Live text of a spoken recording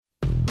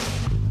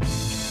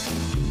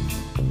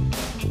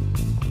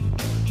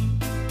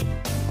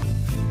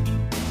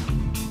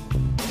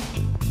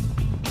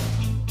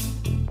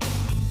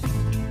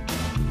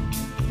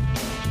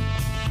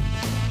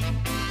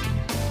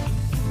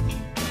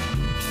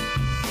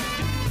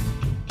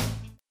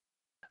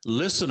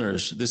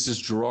Listeners, this is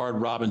Gerard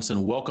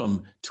Robinson.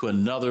 Welcome to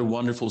another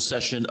wonderful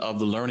session of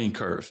The Learning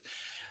Curve.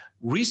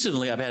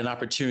 Recently, I've had an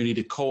opportunity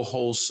to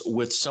co-host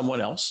with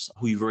someone else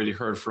who you've already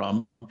heard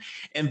from.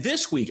 And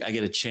this week, I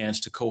get a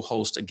chance to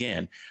co-host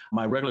again.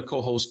 My regular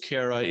co-host,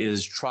 Kara,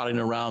 is trotting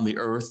around the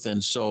earth.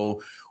 And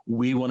so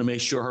we want to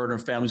make sure her and her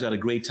family's got a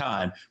great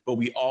time. But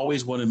we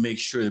always want to make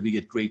sure that we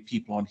get great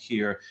people on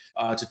here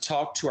to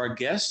talk to our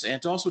guests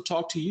and to also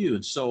talk to you.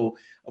 And so,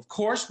 of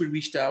course, we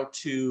reached out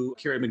to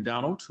Carrie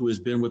McDonald, who has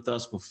been with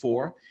us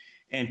before.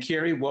 And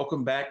Carrie,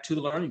 welcome back to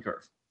The Learning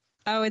Curve.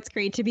 Oh, it's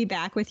great to be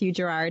back with you,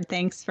 Gerard.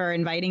 Thanks for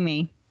inviting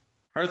me.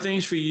 How are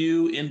things for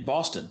you in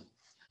Boston?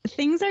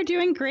 Things are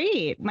doing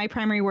great. My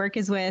primary work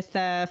is with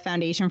the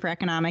Foundation for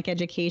Economic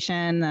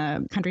Education,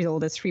 the country's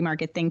oldest free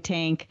market think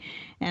tank.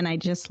 And I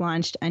just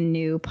launched a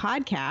new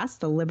podcast,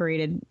 the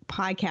Liberated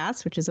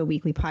Podcast, which is a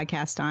weekly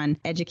podcast on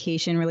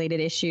education-related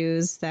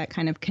issues that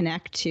kind of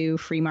connect to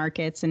free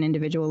markets and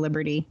individual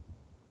liberty.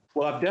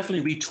 Well, I've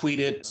definitely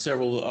retweeted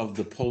several of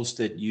the posts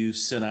that you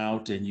sent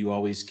out, and you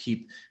always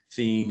keep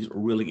things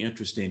really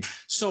interesting.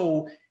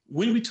 So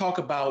when we talk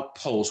about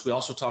posts, we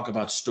also talk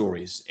about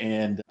stories.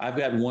 And I've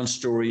got one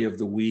story of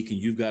the week, and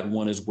you've got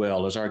one as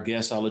well. As our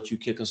guest, I'll let you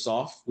kick us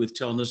off with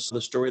telling us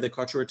the story that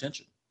caught your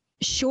attention.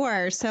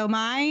 Sure. So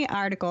my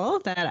article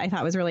that I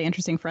thought was really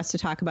interesting for us to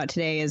talk about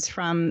today is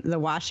from the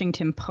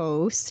Washington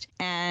Post,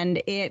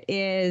 and it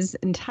is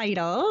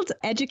entitled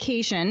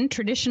 "Education,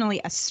 Traditionally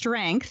a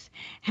Strength,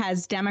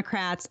 Has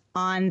Democrats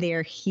on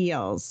Their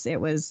Heels." It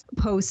was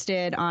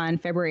posted on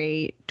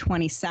February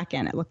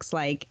 22nd, it looks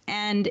like.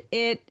 And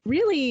it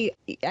really,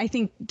 I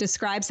think,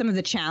 describes some of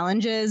the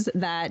challenges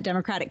that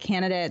Democratic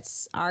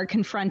candidates are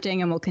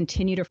confronting and will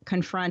continue to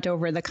confront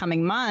over the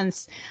coming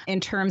months in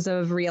terms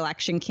of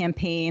re-election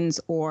campaigns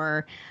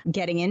or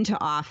getting into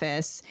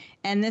office.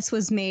 And this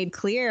was made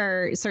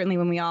clear, certainly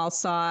when we all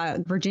saw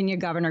Virginia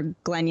Governor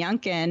Glenn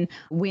Youngkin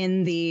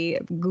win the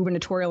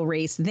gubernatorial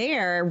race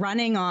there,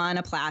 running on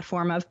a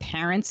platform of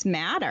Parents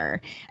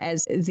Matter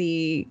as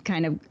the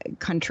kind of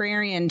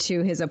contrarian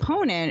to his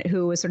opponent,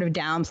 who was sort of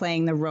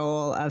downplaying the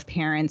role of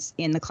parents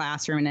in the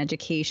classroom and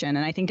education.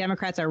 And I think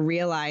Democrats are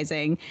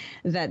realizing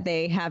that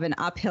they have an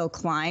uphill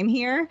climb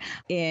here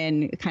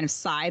in kind of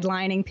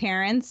sidelining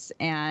parents,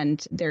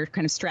 and they're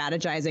kind of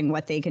strategizing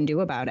what they can do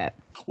about it.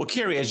 Well,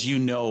 Carrie, as you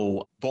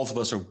know, both of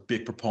us are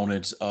big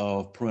proponents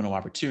of parental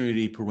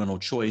opportunity, parental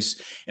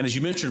choice. And as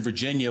you mentioned,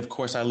 Virginia, of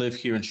course, I live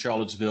here in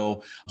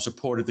Charlottesville,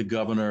 supported the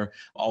governor,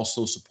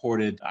 also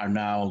supported our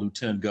now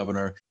Lieutenant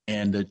Governor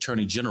and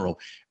Attorney General.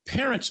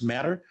 Parents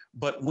matter,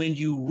 but when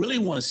you really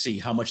want to see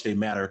how much they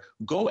matter,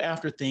 go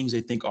after things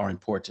they think are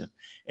important.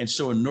 And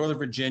so in Northern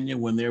Virginia,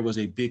 when there was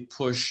a big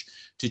push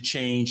to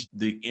change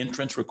the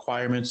entrance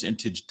requirements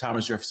into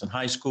Thomas Jefferson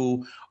High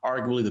School,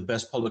 arguably the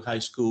best public high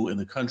school in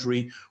the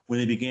country, when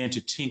they began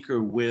to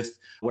tinker with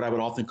what I would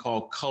often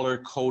call color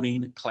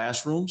coding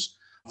classrooms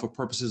for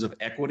purposes of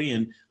equity.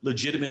 And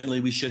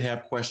legitimately, we should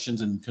have questions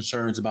and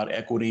concerns about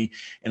equity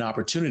and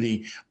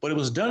opportunity. But it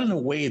was done in a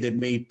way that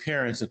made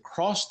parents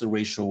across the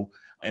racial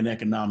and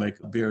economic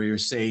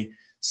barriers say,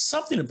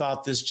 something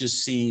about this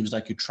just seems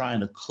like you're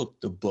trying to cook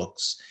the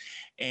books,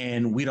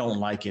 and we don't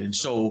like it. And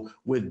so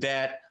with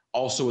that,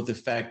 also with the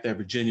fact that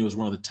Virginia was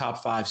one of the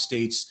top 5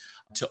 states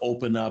to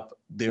open up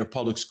their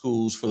public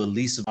schools for the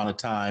least amount of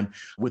time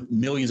with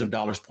millions of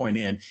dollars pouring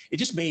in, it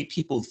just made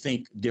people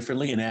think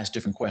differently and ask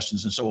different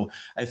questions. And so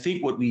I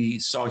think what we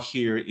saw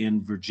here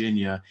in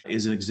Virginia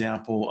is an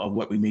example of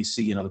what we may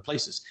see in other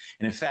places.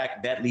 And in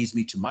fact, that leads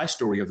me to my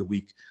story of the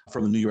week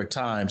from the New York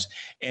Times.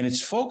 And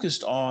it's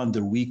focused on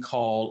the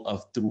recall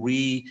of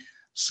 3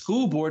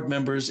 school board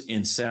members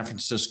in San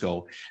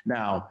Francisco.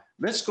 Now,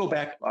 let's go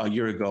back a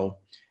year ago.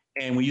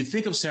 And when you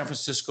think of San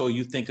Francisco,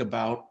 you think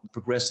about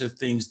progressive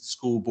things the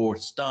school board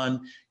has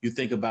done. You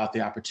think about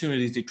the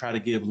opportunities they try to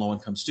give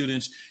low-income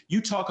students. You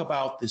talk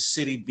about the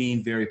city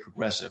being very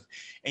progressive.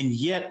 And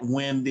yet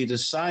when they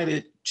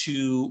decided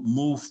to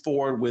move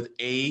forward with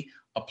a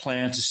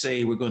plan to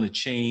say we're going to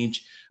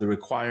change the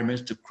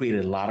requirements to create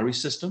a lottery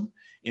system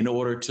in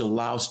order to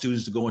allow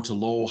students to go into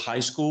Lowell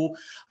High School.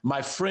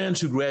 My friends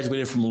who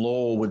graduated from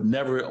Lowell would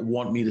never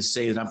want me to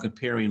say that I'm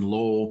comparing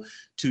Lowell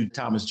to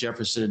Thomas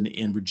Jefferson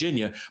in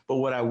Virginia. But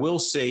what I will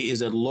say is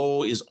that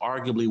Lowell is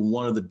arguably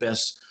one of the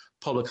best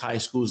public high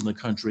schools in the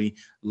country,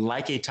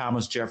 like a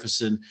Thomas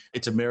Jefferson.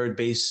 It's a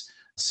merit-based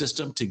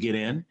system to get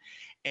in.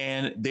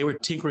 And they were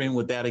tinkering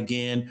with that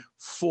again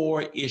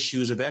for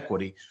issues of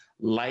equity,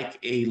 like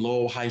a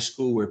Lowell High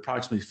School where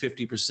approximately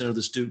 50% of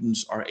the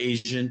students are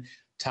Asian,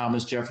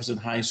 Thomas Jefferson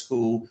High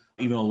School,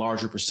 even a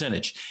larger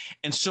percentage.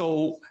 And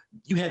so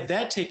you had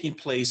that taking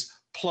place,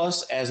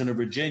 plus as in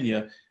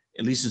Virginia,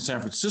 at least in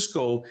San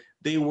Francisco,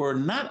 they were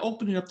not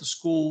opening up the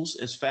schools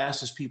as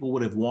fast as people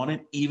would have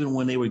wanted, even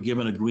when they were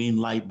given a green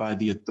light by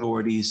the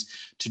authorities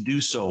to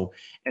do so.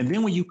 And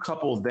then when you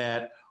couple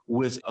that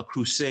with a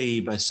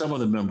crusade by some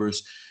of the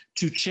members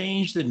to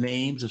change the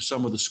names of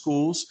some of the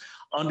schools,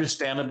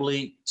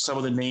 understandably, some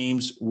of the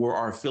names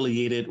are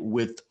affiliated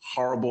with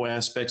horrible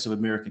aspects of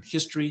American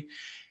history.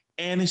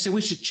 And they said, we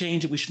should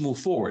change it. We should move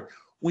forward.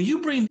 When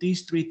you bring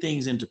these three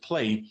things into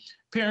play,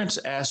 parents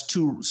ask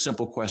two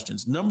simple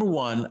questions. Number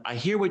one, I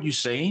hear what you're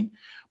saying,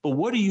 but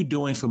what are you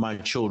doing for my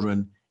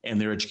children and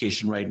their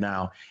education right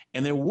now?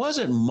 And there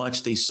wasn't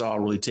much they saw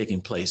really taking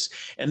place.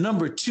 And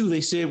number two,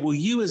 they said, well,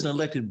 you as an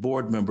elected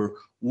board member,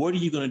 what are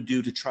you going to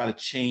do to try to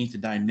change the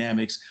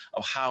dynamics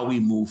of how we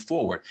move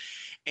forward?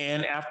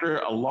 And after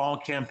a long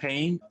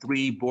campaign,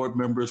 3 board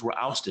members were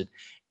ousted.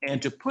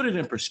 And to put it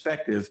in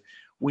perspective,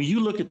 when you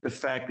look at the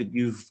fact that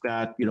you've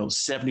got,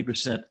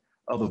 70%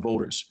 of the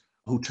voters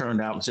who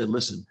turned out and said,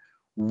 listen,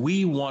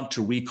 we want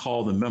to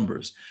recall the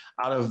members.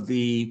 Out of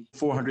the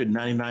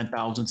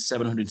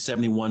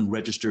 499,771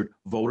 registered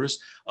voters,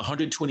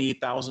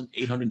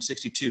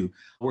 128,862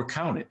 were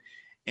counted.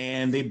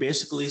 And they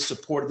basically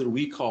supported the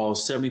recall,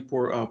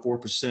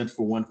 74%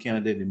 for one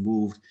candidate and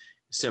moved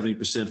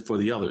 70% for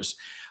the others.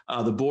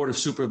 The Board of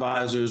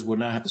Supervisors will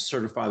now have to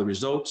certify the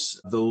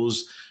results.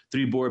 Those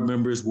 3 board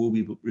members will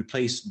be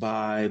replaced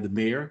by the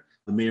mayor.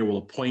 The mayor will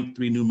appoint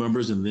 3 new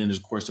members, and then,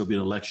 of course, there'll be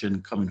an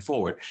election coming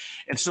forward.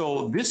 And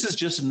so this is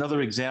just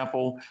another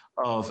example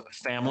of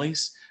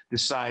families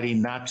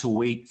deciding not to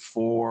wait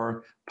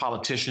for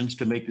politicians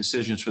to make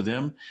decisions for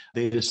them.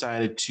 They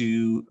decided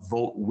to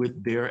vote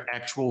with their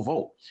actual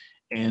vote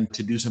and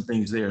to do some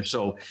things there.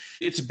 So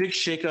it's a big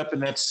shakeup in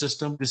that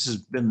system. This has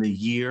been the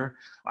year,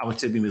 I would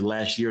say maybe the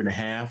last year and a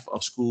half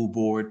of school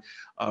board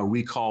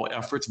recall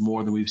efforts,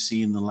 more than we've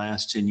seen in the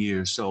last 10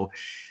 years. So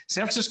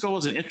San Francisco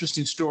is an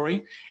interesting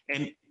story.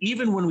 And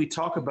even when we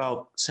talk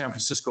about San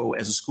Francisco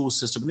as a school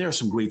system, there are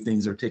some great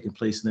things that are taking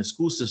place in that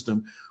school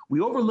system.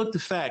 We overlook the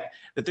fact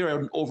that there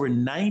are over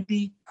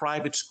 90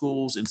 private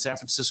schools in San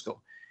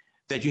Francisco,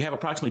 that you have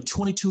approximately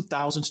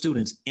 22,000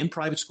 students in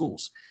private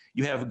schools.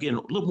 You have, again,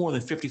 a little more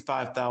than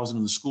 55,000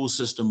 in the school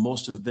system,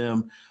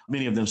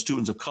 many of them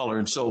students of color.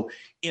 And so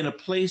in a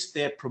place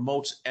that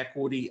promotes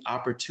equity,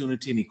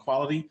 opportunity, and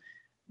equality,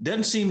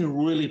 doesn't seem to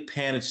really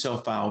pan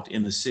itself out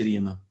in the city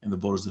and the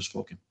voters that have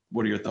spoken.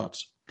 What are your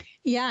thoughts?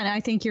 Yeah, and I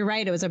think you're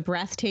right. It was a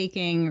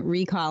breathtaking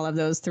recall of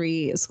those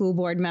 3 school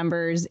board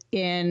members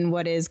in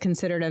what is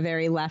considered a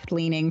very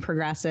left-leaning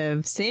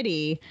progressive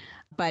city,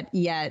 but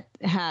yet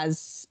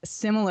has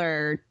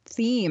similar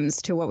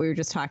themes to what we were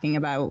just talking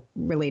about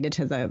related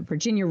to the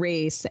Virginia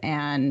race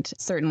and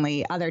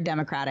certainly other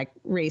Democratic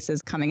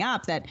races coming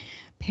up, that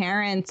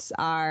parents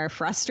are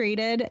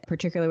frustrated,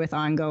 particularly with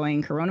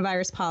ongoing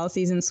coronavirus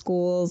policies in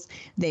schools.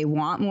 They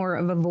want more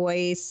of a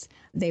voice.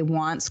 They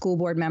want school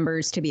board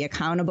members to be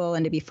accountable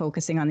and to be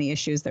focusing on the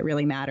issues that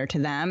really matter to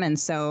them. And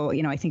so,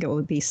 I think it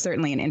will be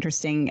certainly an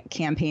interesting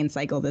campaign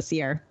cycle this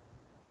year.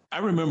 I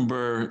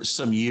remember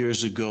some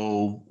years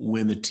ago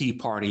when the Tea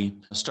Party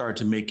started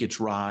to make its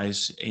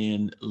rise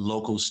in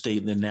local, state,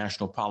 and then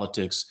national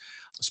politics.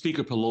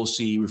 Speaker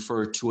Pelosi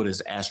referred to it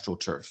as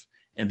AstroTurf,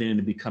 and then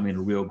it becoming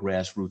a real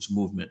grassroots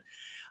movement.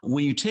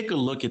 When you take a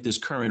look at this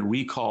current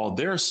recall,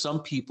 there are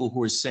some people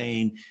who are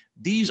saying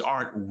these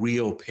aren't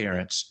real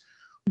parents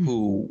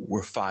who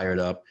were fired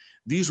up.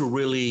 These were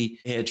really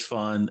hedge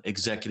fund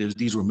executives.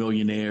 These were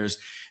millionaires.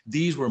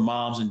 These were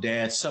moms and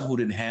dads, some who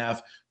didn't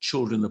have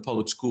children in the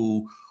public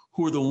school,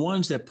 who are the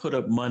ones that put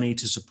up money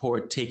to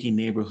support Taking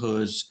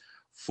Neighborhoods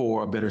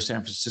for a Better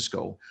San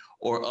Francisco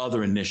or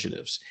other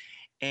initiatives.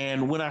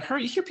 And when I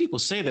hear people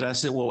say that, I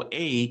said, well,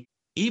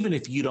 even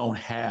if you don't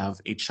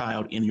have a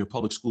child in your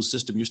public school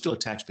system, you're still a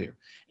taxpayer.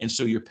 And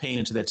so you're paying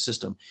into that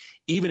system.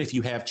 Even if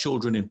you have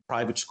children in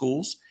private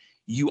schools,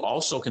 you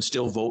also can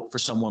still vote for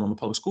someone on the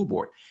public school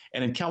board.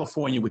 And in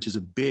California, which is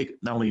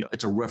not only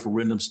it's a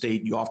referendum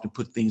state, you often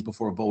put things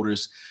before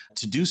voters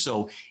to do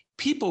so.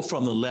 People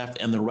from the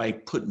left and the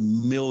right put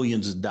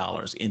millions of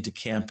dollars into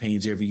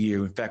campaigns every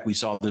year. In fact, we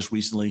saw this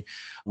recently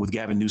with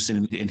Gavin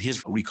Newsom in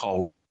his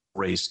recall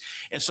race.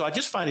 And so I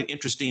just find it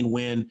interesting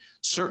when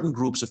certain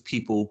groups of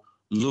people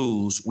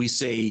lose, we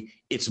say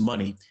it's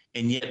money.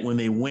 And yet when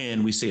they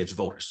win, we say it's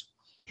voters.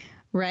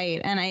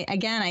 Right. And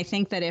I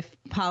think that if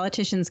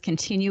politicians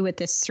continue with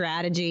this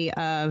strategy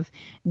of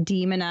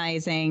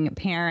demonizing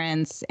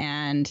parents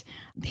and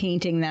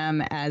painting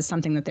them as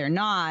something that they're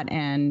not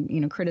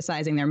and,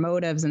 criticizing their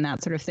motives and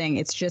that sort of thing,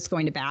 it's just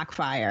going to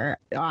backfire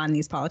on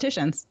these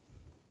politicians.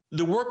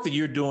 The work that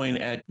you're doing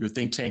at your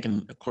think tank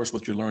and, of course,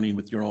 what you're learning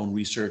with your own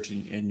research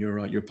and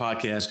your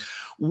podcast,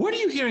 what are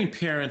you hearing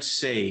parents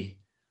say?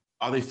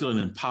 Are they feeling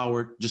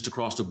empowered just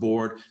across the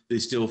board? Do they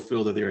still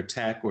feel that they're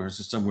attacked, or is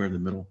it somewhere in the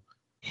middle?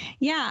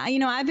 Yeah,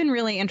 I've been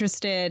really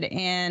interested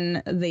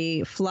in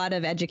the flood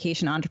of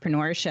education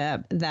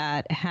entrepreneurship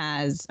that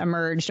has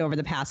emerged over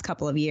the past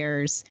couple of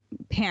years.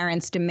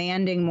 Parents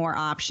demanding more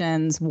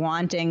options,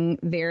 wanting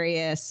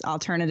various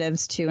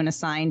alternatives to an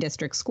assigned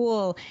district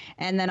school,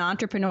 and then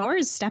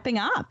entrepreneurs stepping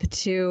up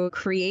to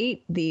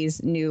create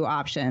these new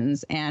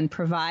options and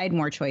provide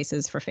more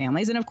choices for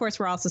families. And of course,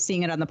 we're also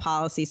seeing it on the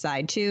policy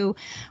side too,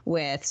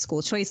 with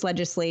school choice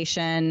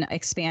legislation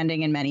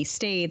expanding in many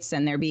states,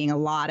 and there being a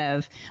lot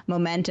of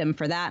momentum momentum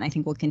for that. And I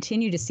think we'll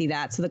continue to see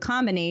that. So the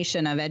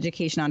combination of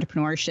education,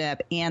 entrepreneurship,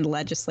 and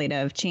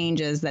legislative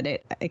changes that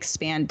it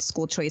expand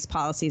school choice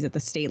policies at the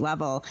state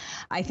level,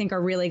 I think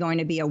are really going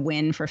to be a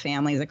win for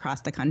families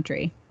across the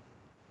country.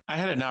 I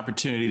had an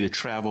opportunity to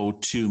travel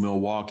to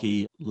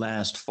Milwaukee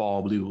last fall,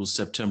 I believe it was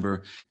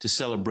September, to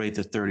celebrate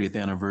the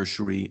 30th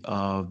anniversary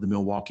of the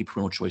Milwaukee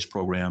Parental Choice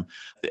Program.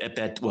 At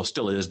that, well,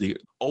 still is the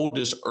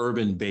oldest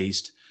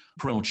urban-based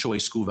parental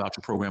choice school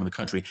voucher program in the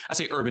country. I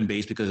say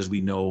urban-based because, as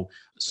we know,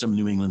 some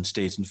New England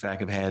states, in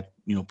fact, have had,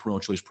 parental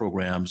choice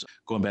programs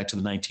going back to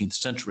the 19th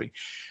century.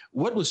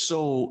 What was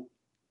so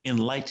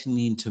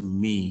enlightening to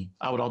me,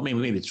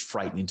 maybe it's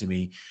frightening to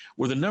me,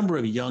 were the number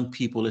of young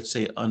people, let's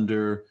say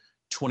under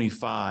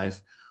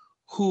 25,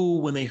 who,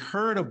 when they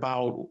heard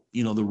about,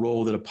 the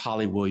role that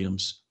Polly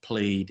Williams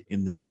played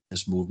in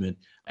this movement,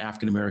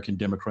 African-American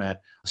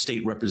Democrat,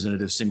 state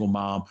representative, single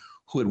mom,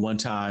 who at one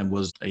time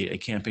was a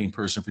campaign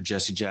person for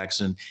Jesse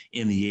Jackson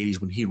in the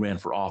 80s when he ran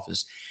for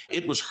office.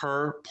 It was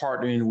her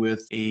partnering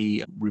with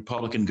a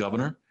Republican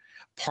governor,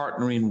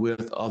 partnering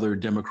with other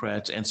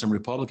Democrats and some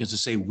Republicans to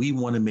say, we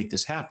want to make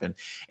this happen.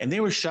 And they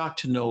were shocked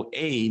to know,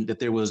 A, that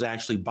there was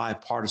actually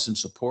bipartisan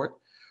support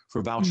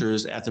for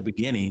vouchers at the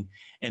beginning.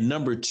 And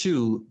number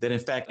two, that in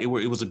fact, it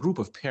was a group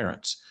of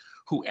parents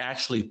who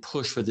actually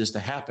pushed for this to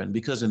happen,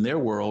 because in their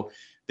world,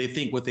 they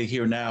think what they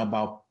hear now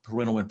about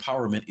parental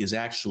empowerment is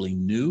actually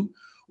new,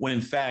 when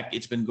in fact,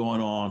 it's been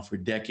going on for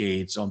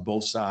decades on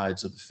both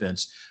sides of the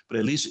fence. But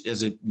at least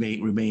as it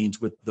remains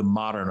with the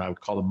modern, I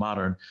would call the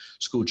modern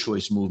school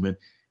choice movement,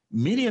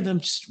 many of them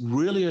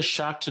really are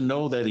shocked to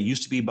know that it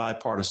used to be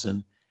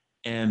bipartisan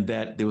and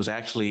that there was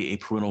actually a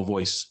parental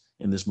voice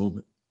in this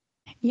movement.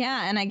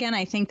 Yeah. And again,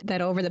 I think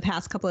that over the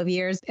past couple of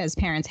years, as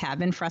parents have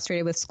been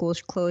frustrated with school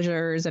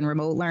closures and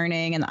remote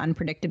learning and the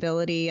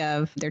unpredictability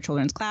of their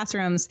children's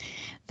classrooms,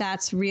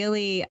 that's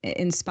really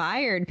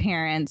inspired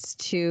parents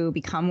to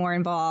become more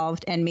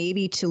involved and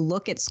maybe to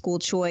look at school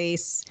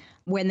choice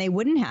when they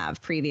wouldn't have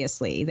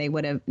previously. They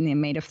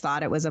may have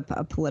thought it was a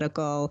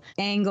political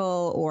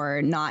angle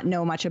or not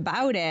know much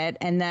about it,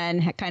 and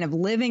then kind of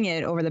living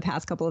it over the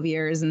past couple of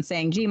years and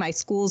saying, gee, my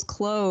school's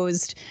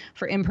closed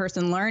for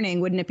in-person learning.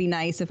 Wouldn't it be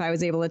nice if I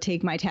was able to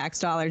take my tax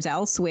dollars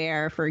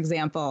elsewhere, for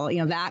example?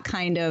 That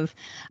kind of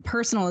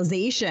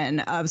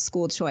personalization of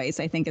school choice,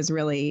 I think, has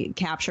really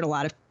captured a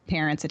lot of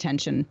parents'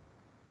 attention.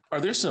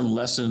 Are there some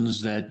lessons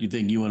that you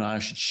think you and I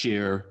should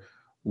share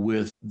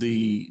with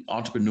the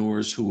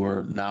entrepreneurs who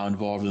are now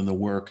involved in the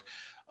work,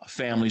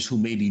 families who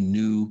may be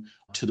new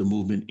to the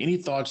movement? Any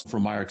thoughts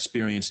from our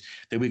experience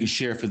that we can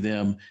share for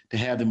them to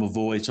have them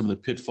avoid some of the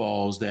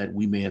pitfalls that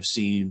we may have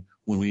seen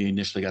when we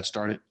initially got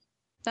started?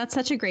 That's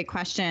such a great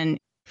question.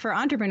 For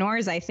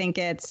entrepreneurs, I think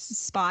it's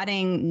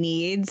spotting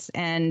needs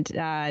and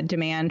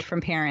demand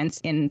from parents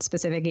in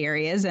specific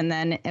areas, and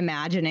then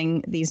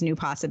imagining these new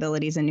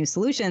possibilities and new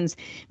solutions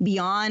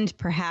beyond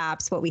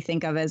perhaps what we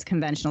think of as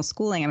conventional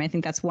schooling. I mean, I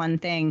think that's one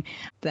thing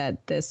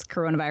that this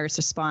coronavirus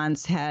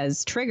response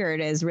has triggered,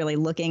 is really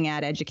looking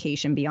at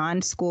education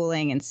beyond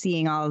schooling and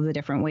seeing all of the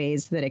different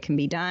ways that it can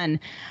be done.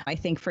 I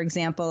think, for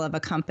example, of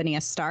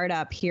a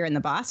startup here in the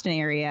Boston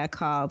area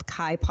called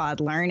KaiPod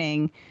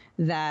Learning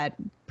that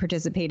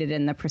participated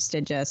in the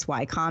prestigious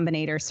Y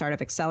Combinator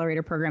Startup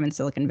Accelerator program in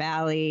Silicon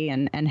Valley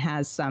and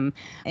has some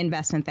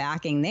investment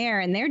backing there.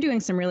 And they're doing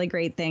some really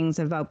great things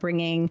about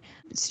bringing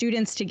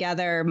students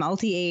together,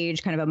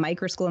 multi-age, kind of a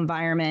micro school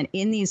environment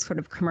in these sort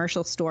of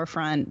commercial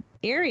storefront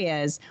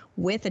areas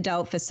with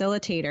adult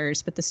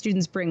facilitators, but the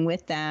students bring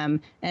with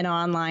them an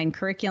online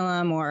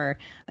curriculum or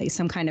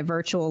some kind of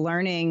virtual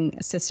learning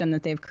system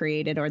that they've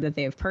created or that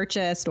they've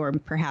purchased, or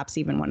perhaps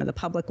even one of the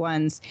public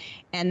ones.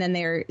 And then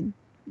they're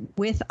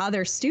with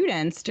other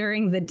students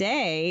during the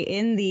day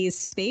in these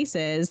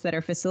spaces that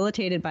are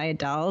facilitated by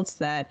adults,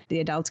 that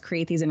the adults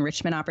create these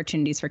enrichment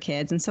opportunities for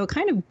kids. And so it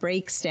kind of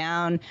breaks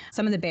down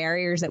some of the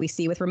barriers that we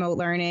see with remote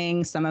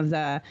learning, some of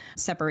the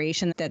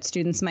separation that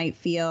students might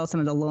feel, some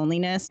of the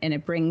loneliness, and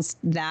it brings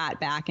that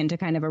back into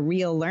kind of a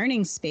real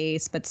learning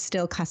space, but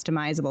still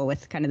customizable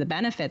with kind of the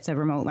benefits of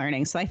remote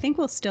learning. So I think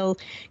we'll still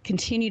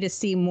continue to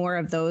see more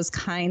of those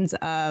kinds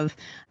of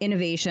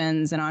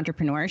innovations and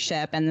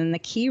entrepreneurship. And then the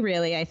key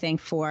really, I think,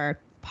 for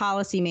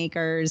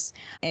policymakers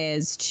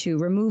is to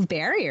remove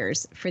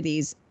barriers for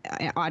these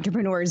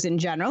entrepreneurs in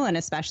general, and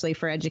especially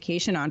for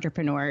education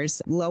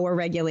entrepreneurs, lower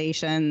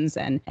regulations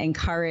and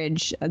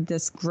encourage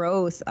this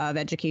growth of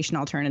education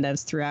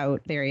alternatives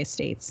throughout various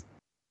states.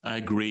 I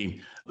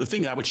agree. The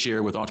thing I would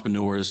share with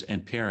entrepreneurs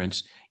and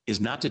parents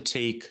is not to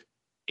take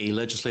a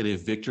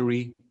legislative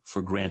victory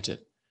for granted.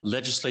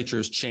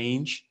 Legislatures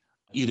change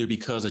either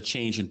because of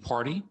change in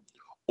party,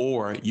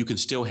 or you can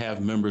still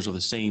have members of the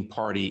same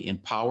party in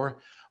power,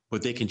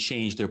 but they can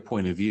change their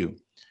point of view.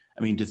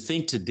 I mean, to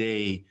think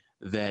today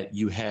that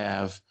you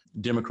have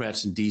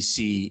Democrats in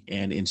DC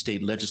and in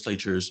state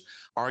legislatures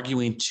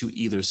arguing to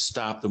either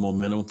stop the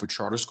momentum for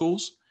charter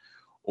schools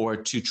or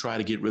to try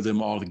to get rid of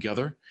them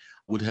altogether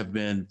would have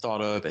been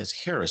thought of as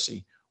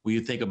heresy, When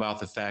you think about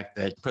the fact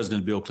that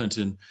President Bill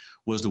Clinton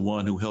was the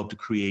one who helped to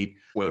create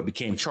what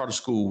became Charter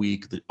School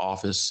Week, the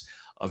Office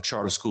of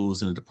Charter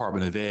Schools in the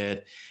Department of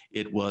Ed.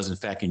 It was, in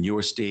fact, in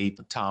your state,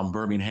 Tom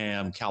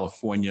Birmingham,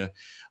 California,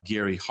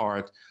 Gary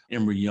Hart,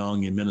 Emory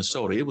Young in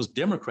Minnesota. It was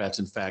Democrats,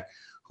 in fact,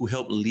 who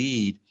helped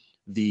lead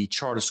the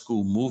charter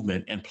school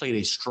movement and played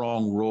a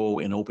strong role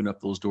in opening up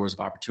those doors of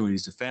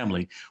opportunities to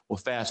family. Well,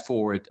 fast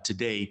forward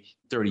today,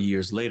 30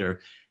 years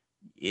later,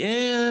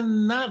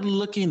 not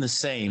looking the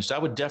same. So I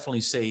would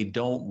definitely say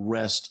don't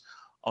rest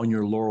on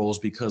your laurels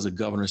because a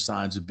governor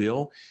signs a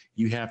bill.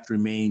 You have to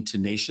remain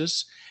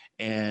tenacious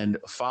and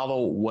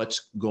follow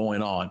what's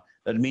going on.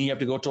 That doesn't mean you have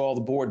to go to all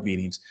the board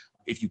meetings.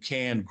 If you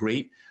can,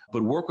 great,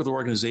 but work with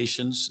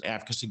organizations,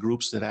 advocacy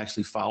groups that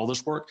actually follow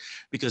this work,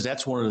 because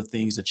that's one of the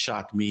things that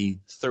shocked me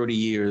 30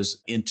 years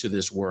into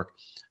this work,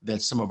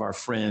 that some of our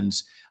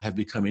friends have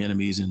become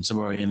enemies and some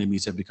of our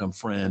enemies have become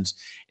friends,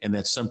 and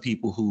that some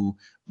people who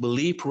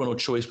believe parental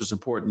choice was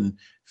important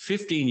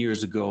 15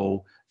 years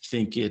ago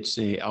think it's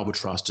a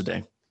albatross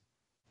today.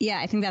 Yeah,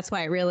 I think that's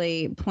why it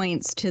really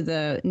points to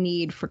the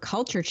need for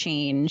culture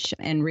change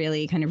and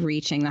really kind of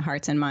reaching the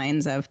hearts and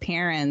minds of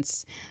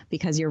parents,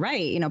 because you're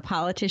right,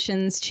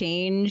 politicians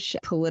change,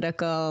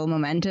 political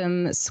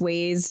momentum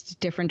sways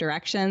different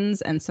directions.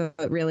 And so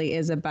it really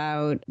is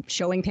about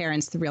showing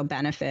parents the real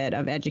benefit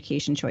of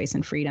education, choice,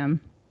 and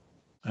freedom.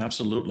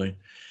 Absolutely.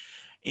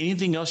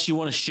 Anything else you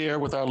want to share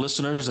with our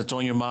listeners that's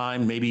on your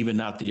mind? Maybe even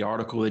not the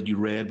article that you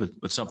read,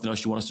 but something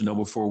else you want us to know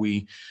before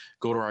we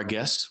go to our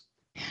guest?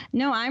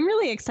 No, I'm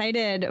really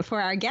excited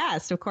for our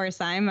guest. Of course,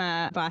 I'm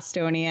a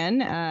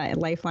Bostonian, a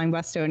lifelong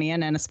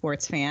Bostonian and a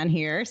sports fan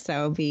here. So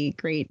it'll be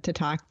great to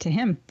talk to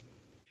him.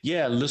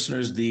 Yeah,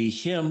 listeners, the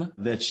him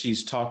that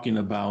she's talking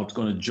about is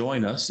going to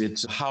join us.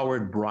 It's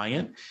Howard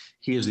Bryant.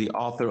 He is the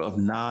author of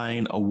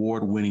 9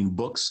 award-winning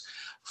books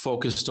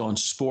focused on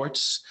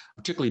sports,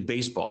 particularly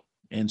baseball.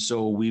 And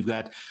so we've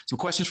got some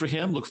questions for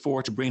him. Look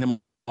forward to bringing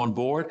him on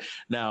board.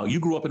 Now, you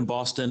grew up in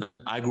Boston.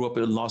 I grew up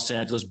in Los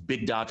Angeles,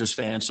 big Dodgers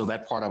fan, so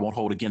that part I won't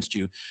hold against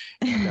you.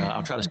 And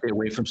I'll try to stay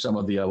away from some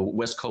of the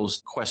West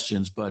Coast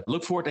questions, but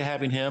look forward to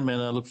having him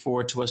and look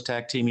forward to us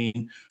tag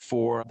teaming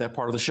for that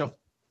part of the show.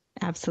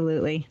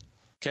 Absolutely.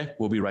 Okay,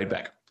 we'll be right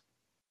back.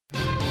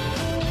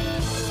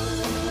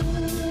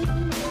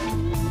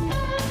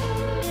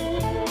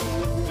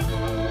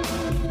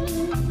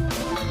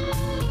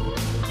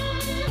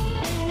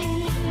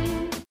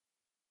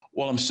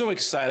 Well, I'm so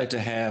excited to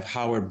have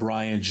Howard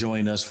Bryant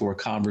join us for a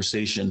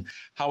conversation.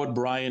 Howard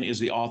Bryant is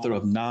the author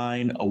of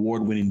 9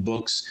 award-winning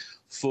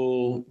books,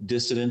 Full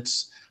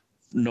Dissidence,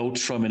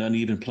 Notes from an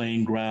Uneven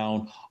Playing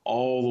Ground,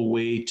 all the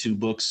way to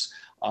books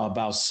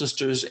about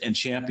sisters and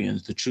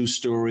champions, the true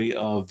story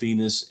of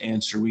Venus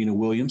and Serena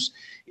Williams,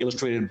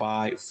 illustrated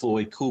by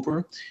Floyd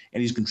Cooper,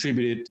 and he's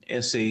contributed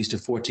essays to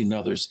 14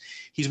 others.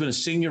 He's been a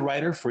senior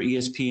writer for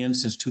ESPN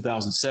since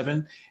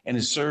 2007 and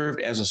has served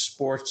as a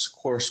sports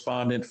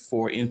correspondent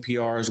for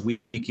NPR's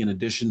Weekend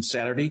Edition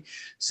Saturday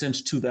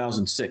since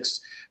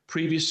 2006.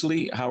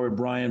 Previously, Howard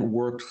Bryant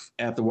worked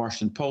at the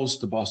Washington Post,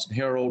 the Boston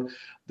Herald,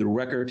 the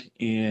Record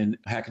in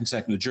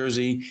Hackensack, New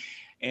Jersey,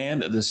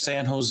 and the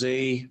San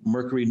Jose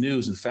Mercury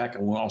News. In fact,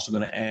 I'm also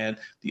going to add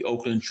the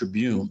Oakland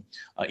Tribune.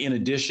 In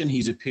addition,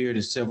 he's appeared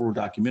in several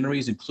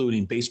documentaries,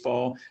 including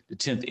Baseball, The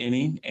 10th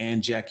Inning,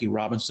 and Jackie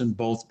Robinson,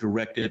 both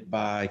directed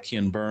by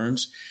Ken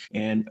Burns,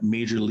 and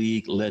Major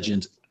League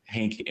legend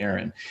Hank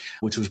Aaron,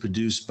 which was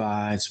produced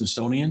by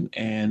Smithsonian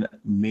and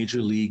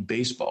Major League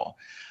Baseball.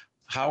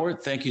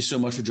 Howard, thank you so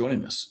much for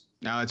joining us.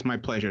 No, it's my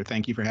pleasure.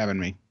 Thank you for having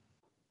me.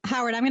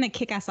 Howard, I'm going to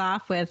kick us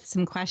off with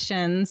some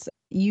questions.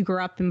 You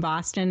grew up in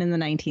Boston in the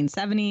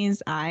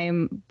 1970s.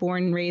 I'm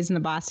born and raised in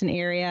the Boston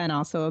area and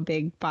also a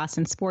big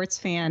Boston sports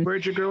fan.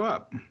 Where'd you grow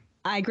up?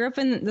 I grew up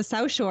in the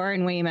South Shore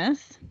in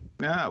Weymouth.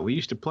 Yeah, we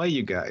used to play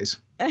you guys.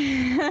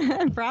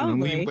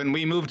 Probably. When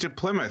we moved to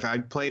Plymouth, I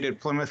played at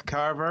Plymouth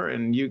Carver,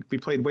 and we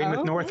played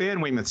Weymouth North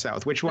and Weymouth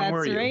South. Which one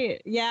were you? That's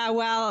right. Yeah,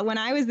 well, when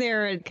I was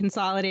there, it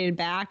consolidated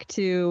back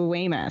to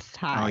Weymouth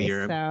High.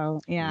 You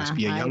must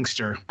be a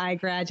youngster. I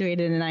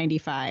graduated in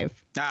 95.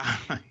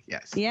 Ah,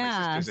 yes.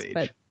 Yeah,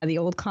 but the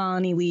old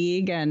Colony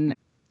League, and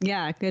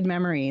yeah, good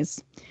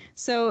memories.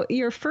 So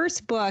your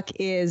first book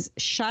is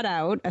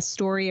Shutout, A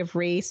Story of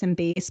Race and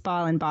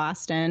Baseball in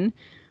Boston.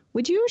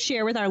 Would you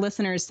share with our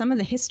listeners some of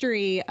the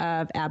history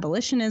of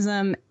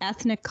abolitionism,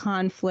 ethnic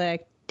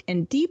conflict,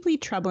 and deeply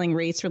troubling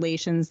race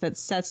relations that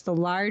sets the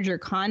larger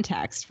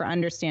context for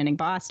understanding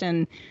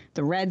Boston,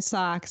 the Red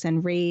Sox,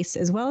 and race,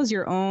 as well as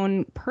your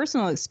own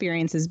personal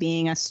experiences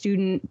being a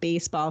student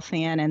baseball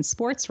fan and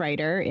sports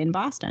writer in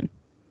Boston?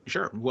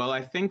 Sure. Well,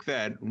 I think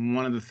that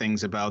one of the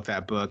things about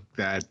that book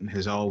that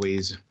has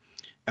always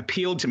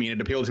appealed to me,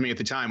 and it appealed to me at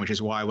the time, which is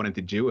why I wanted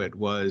to do it,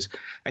 was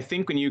I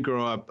think when you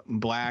grow up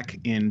Black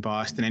in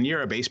Boston and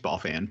you're a baseball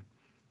fan,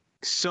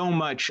 so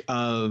much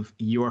of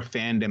your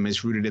fandom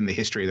is rooted in the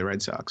history of the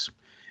Red Sox,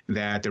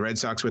 that the Red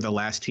Sox were the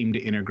last team to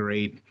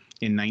integrate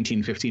in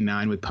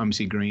 1959 with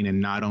Pumpsie Green.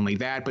 And not only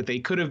that, but they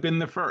could have been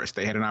the first.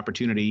 They had an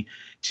opportunity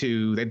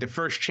they had the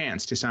first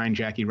chance to sign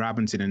Jackie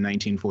Robinson in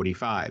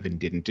 1945 and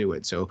didn't do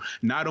it. So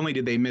not only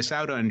did they miss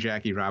out on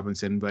Jackie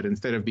Robinson, but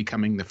instead of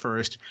becoming the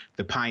first,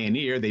 the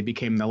pioneer, they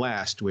became the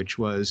last, which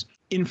was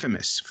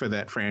infamous for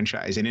that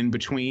franchise. And in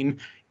between,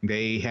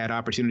 they had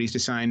opportunities to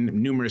sign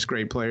numerous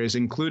great players,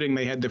 including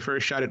they had the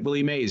first shot at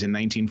Willie Mays in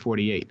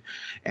 1948.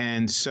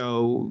 And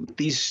so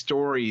these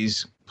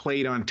stories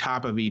played on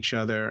top of each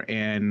other.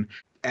 And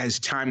as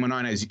time went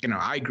on,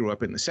 I grew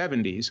up in the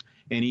 70s,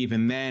 and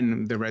even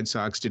then the Red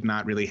Sox did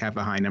not really have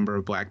a high number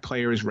of black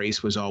players.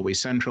 Race was always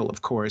central,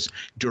 of course.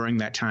 During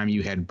that time,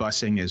 you had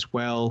busing as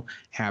well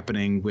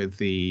happening with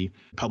the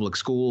public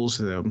schools,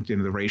 the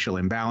Racial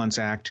Imbalance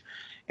Act.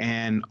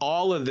 And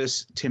all of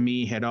this, to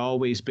me, had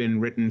always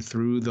been written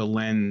through the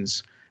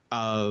lens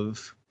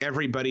of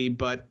everybody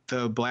but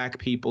the black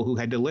people who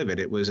had to live it.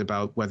 It was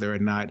about whether or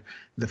not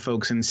the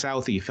folks in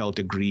Southie felt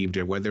aggrieved,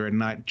 or whether or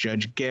not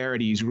Judge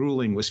Garrity's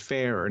ruling was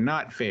fair or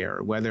not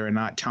fair, whether or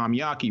not Tom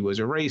Yawkey was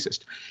a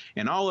racist.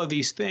 And all of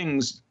these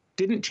things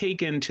didn't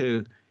take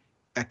into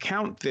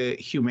account the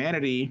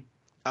humanity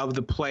of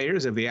the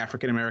players, of the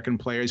African-American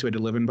players who had to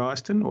live in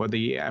Boston, or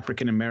the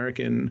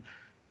African-American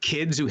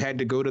kids who had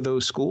to go to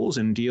those schools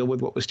and deal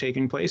with what was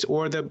taking place,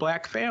 or the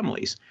black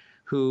families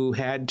who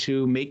had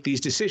to make these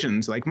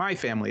decisions, like my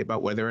family,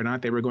 about whether or not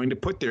they were going to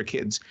put their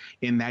kids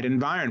in that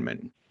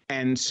environment.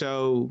 And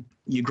so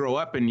you grow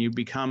up and you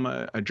become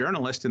a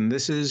journalist, and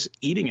this is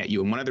eating at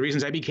you. And one of the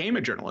reasons I became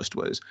a journalist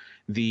was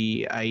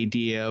the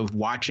idea of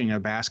watching a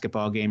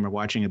basketball game or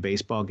watching a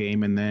baseball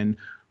game and then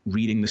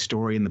reading the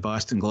story in the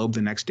Boston Globe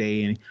the next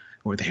day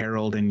or the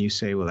Herald, and you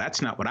say, well,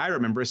 that's not what I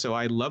remember. So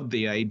I loved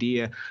the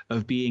idea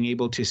of being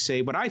able to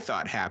say what I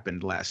thought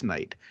happened last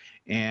night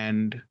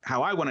and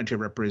how I wanted to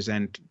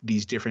represent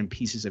these different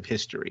pieces of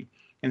history.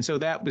 And so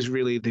that was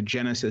really the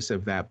genesis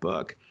of that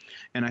book.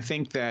 And I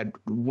think that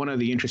one of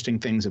the interesting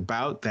things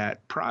about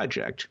that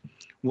project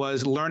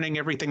was learning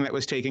everything that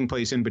was taking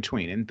place in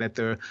between, and that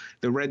the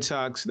Red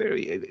Sox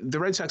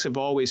have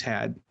always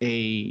had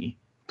a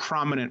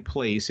prominent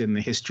place in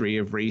the history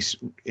of race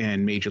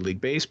in Major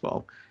League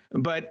Baseball.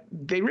 But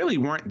they really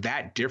weren't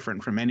that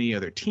different from any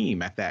other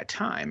team at that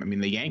time. I mean,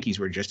 the Yankees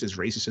were just as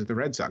racist as the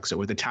Red Sox, so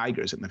were the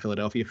Tigers and the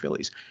Philadelphia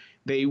Phillies.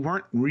 They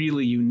weren't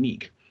really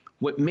unique.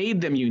 What made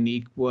them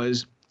unique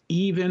was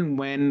even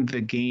when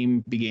the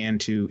game began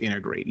to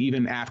integrate,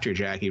 even after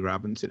Jackie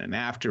Robinson and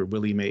after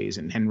Willie Mays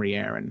and Henry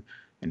Aaron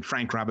and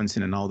Frank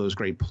Robinson and all those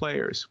great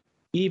players,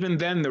 even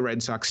then the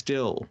Red Sox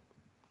still,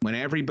 when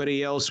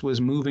everybody else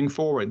was moving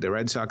forward, the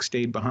Red Sox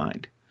stayed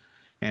behind.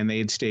 And they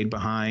had stayed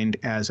behind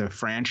as a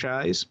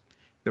franchise.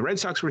 The Red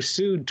Sox were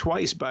sued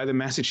twice by the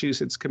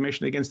Massachusetts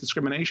Commission Against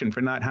Discrimination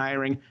for not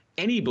hiring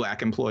any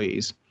black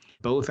employees,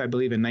 both, I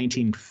believe, in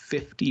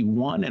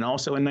 1951 and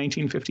also in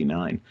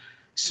 1959.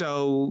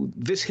 So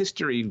this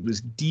history was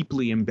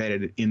deeply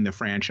embedded in the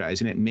franchise,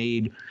 and it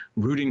made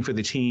rooting for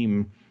the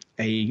team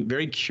a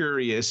very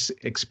curious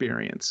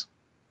experience.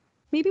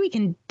 Maybe we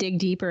can dig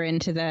deeper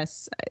into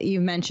this.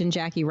 You mentioned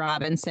Jackie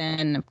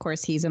Robinson. Of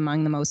course, he's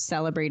among the most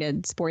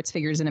celebrated sports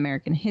figures in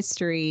American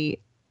history.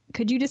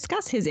 Could you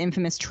discuss his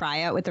infamous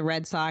tryout with the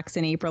Red Sox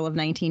in April of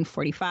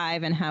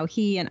 1945 and how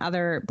he and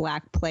other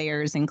black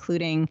players,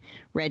 including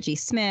Reggie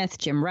Smith,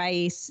 Jim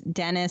Rice,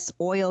 Dennis,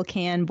 Oil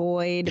Can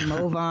Boyd,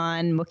 Mo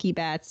Vaughn, Mookie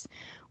Betts,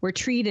 were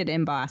treated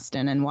in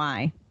Boston, and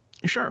why?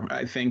 Sure.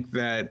 I think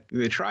that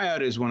the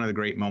tryout is one of the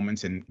great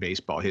moments in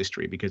baseball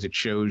history because it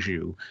shows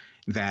you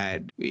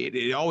that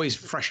it always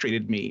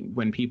frustrated me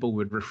when people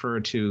would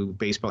refer to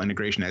baseball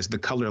integration as the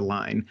color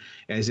line,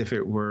 as if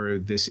it were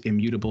this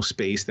immutable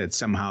space that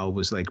somehow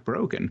was like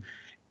broken.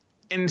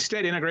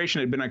 Instead,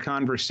 integration had been a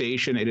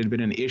conversation. It had been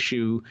an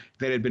issue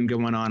that had been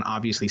going on,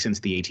 obviously,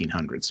 since the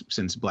 1800s,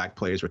 since black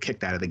players were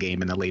kicked out of the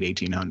game in the late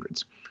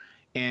 1800s.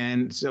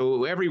 And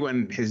so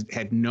everyone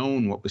had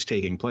known what was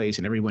taking place,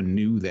 and everyone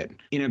knew that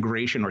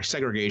integration or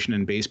segregation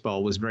in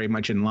baseball was very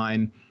much in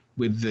line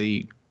with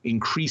the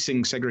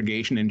increasing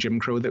segregation and Jim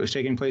Crow that was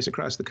taking place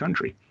across the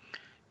country.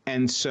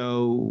 And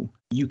so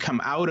you come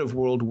out of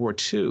World War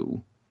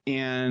II,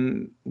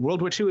 and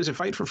World War II is a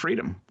fight for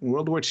freedom.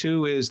 World War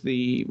II is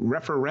the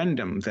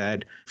referendum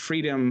that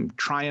freedom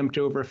triumphed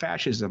over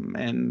fascism,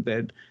 and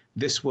that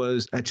this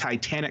was a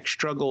titanic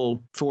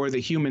struggle for the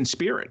human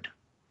spirit.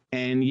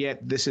 And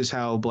yet this is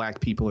how black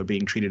people are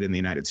being treated in the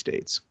United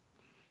States.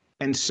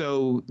 And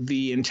so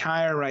the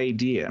entire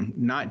idea,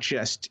 not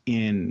just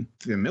in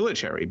the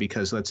military,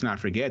 because let's not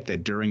forget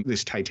that during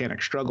this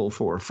titanic struggle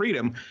for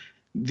freedom,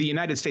 the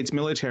United States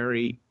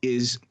military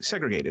is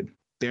segregated.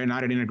 They're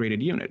not an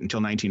integrated unit until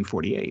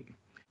 1948.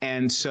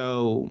 And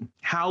so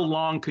how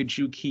long could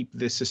you keep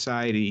this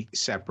society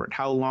separate?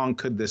 How long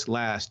could this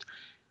last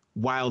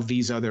while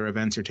these other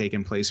events are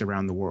taking place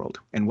around the world?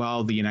 And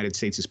while the United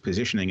States is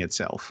positioning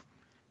itself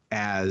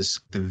as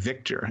the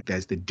victor,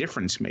 as the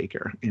difference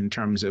maker in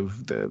terms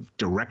of the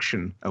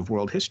direction of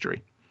world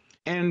history.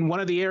 And one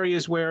of the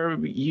areas where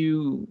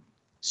you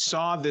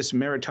saw this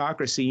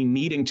meritocracy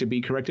needing to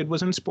be corrected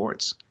was in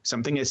sports,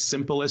 something as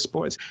simple as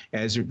sports,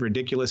 as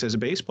ridiculous as a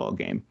baseball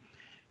game.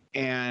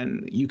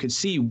 And you could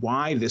see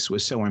why this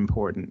was so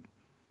important,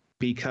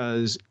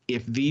 because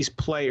if these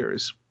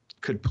players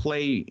could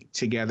play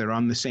together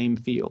on the same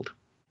field,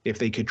 if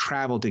they could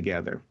travel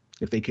together,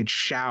 if they could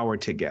shower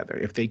together,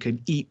 if they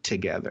could eat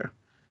together,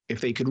 if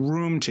they could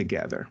room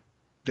together,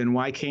 then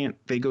why can't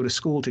they go to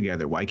school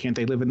together? Why can't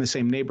they live in the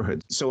same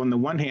neighborhood? So on the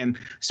one hand,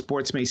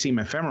 sports may seem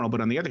ephemeral, but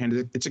on the other hand,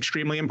 it's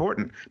extremely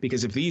important,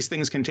 because if these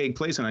things can take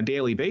place on a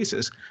daily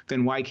basis,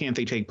 then why can't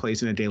they take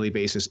place on a daily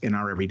basis in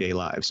our everyday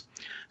lives?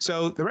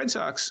 So the Red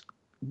Sox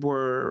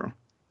were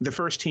the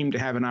first team to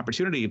have an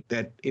opportunity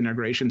at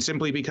integration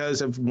simply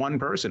because of one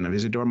person, of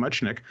Isidore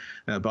Muchnick,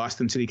 a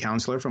Boston city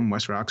councilor from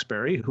West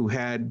Roxbury, who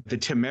had the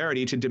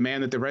temerity to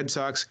demand that the Red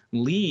Sox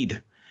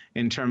lead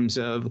in terms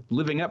of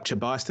living up to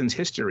Boston's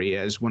history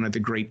as one of the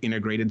great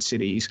integrated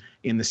cities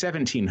in the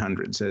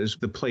 1700s, as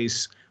the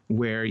place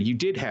where you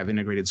did have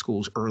integrated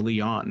schools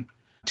early on,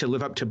 to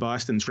live up to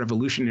Boston's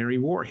Revolutionary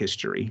War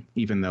history,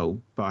 even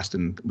though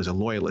Boston was a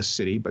loyalist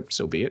city, but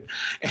so be it.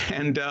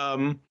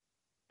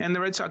 And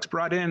the Red Sox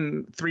brought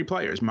in three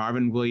players,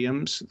 Marvin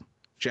Williams,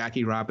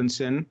 Jackie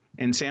Robinson,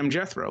 and Sam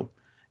Jethro,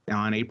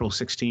 on April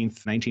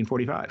 16th,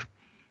 1945.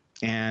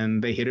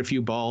 And they hit a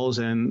few balls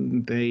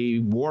and they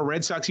wore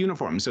Red Sox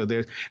uniforms. So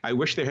I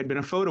wish there had been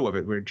a photo of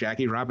it where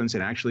Jackie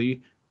Robinson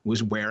actually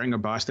was wearing a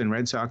Boston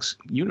Red Sox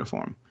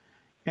uniform.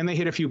 And they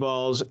hit a few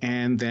balls,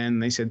 and then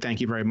they said,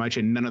 thank you very much,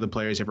 and none of the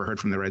players ever heard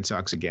from the Red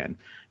Sox again.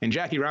 And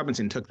Jackie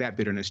Robinson took that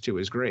bitterness to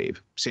his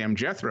grave. Sam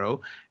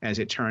Jethro, as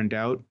it turned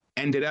out,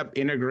 ended up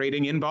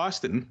integrating in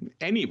Boston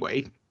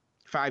anyway,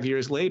 5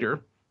 years later,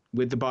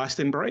 with the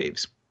Boston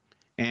Braves,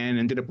 and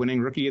ended up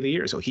winning Rookie of the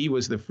Year. So he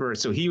was the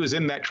first. So he was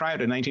in that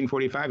tryout in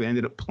 1945 and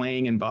ended up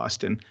playing in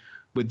Boston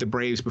with the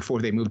Braves before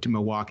they moved to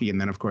Milwaukee. And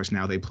then, of course,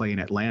 now they play in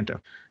Atlanta.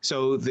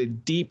 So the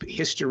deep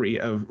history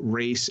of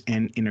race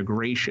and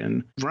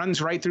integration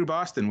runs right through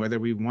Boston, whether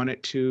we want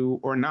it to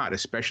or not,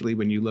 especially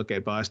when you look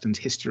at Boston's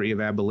history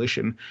of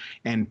abolition.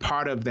 And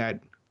part of that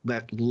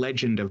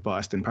legend of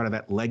Boston, part of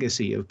that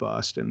legacy of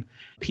Boston,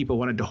 people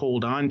wanted to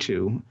hold on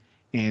to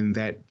in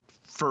that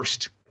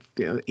first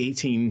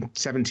 17th,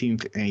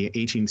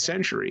 18th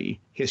century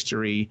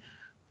history.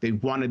 They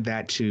wanted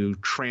that to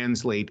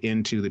translate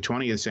into the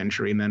 20th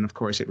century, and then, of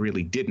course, it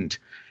really didn't.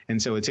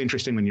 And so it's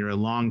interesting when you're a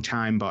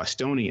longtime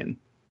Bostonian,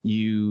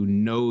 you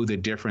know the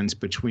difference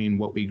between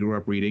what we grew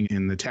up reading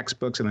in the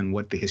textbooks and then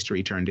what the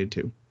history turned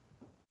into.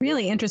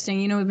 Really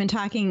interesting. You know, we've been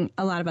talking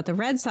a lot about the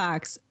Red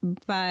Sox,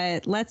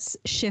 but let's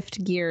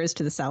shift gears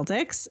to the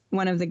Celtics.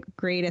 One of the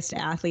greatest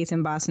athletes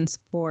in Boston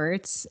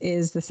sports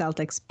is the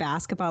Celtics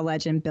basketball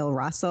legend, Bill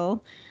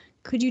Russell.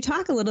 Could you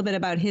talk a little bit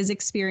about his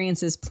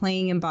experiences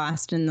playing in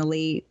Boston in the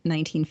late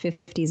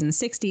 1950s and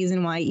 60s,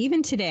 and why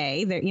even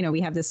today,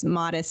 we have this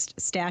modest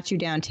statue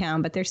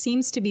downtown, but there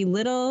seems to be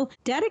little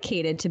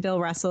dedicated to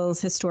Bill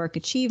Russell's historic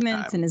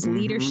achievements and his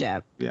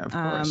leadership with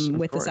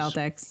the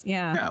Celtics.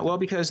 Yeah, well,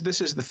 because this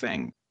is the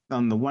thing.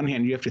 On the one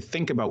hand, you have to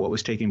think about what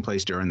was taking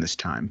place during this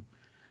time.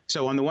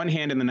 So on the one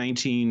hand, in the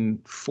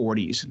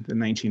 1940s, the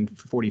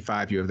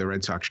 1945, you have the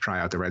Red Sox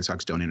tryout. The Red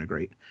Sox don't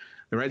integrate.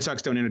 The Red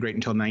Sox don't integrate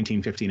until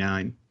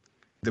 1959.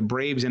 The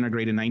Braves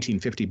integrate in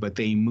 1950, but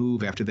they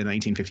move after the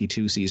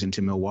 1952 season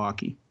to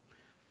Milwaukee.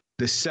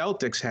 The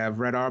Celtics have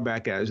Red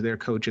Auerbach as their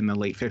coach in the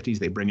late 50s.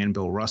 They bring in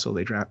Bill Russell.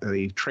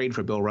 They trade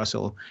for Bill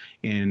Russell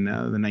in the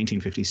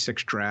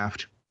 1956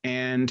 draft.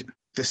 And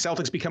the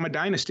Celtics become a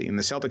dynasty. And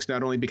the Celtics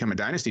not only become a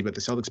dynasty, but the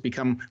Celtics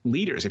become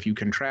leaders. If you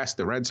contrast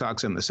the Red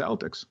Sox and the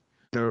Celtics,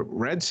 the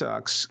Red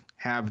Sox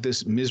have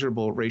this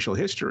miserable racial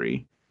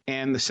history.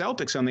 And the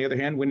Celtics, on the other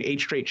hand, win 8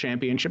 straight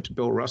championships.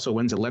 Bill Russell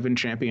wins 11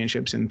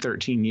 championships in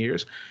 13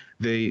 years.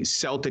 The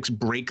Celtics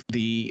break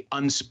the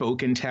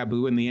unspoken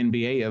taboo in the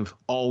NBA of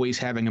always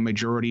having a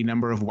majority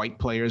number of white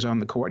players on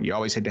the court. You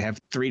always had to have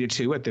 3 to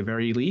 2 at the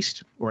very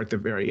least, or at the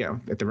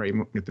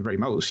very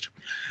most.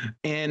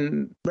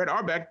 And Red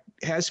Auerbach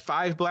has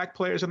 5 black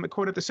players on the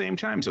court at the same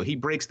time, so he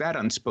breaks that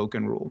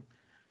unspoken rule.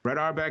 Red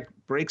Auerbach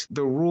breaks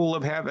the rule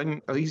of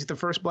he's the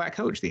first black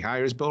coach. He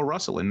hires Bill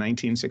Russell in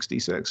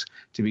 1966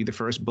 to be the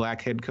first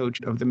black head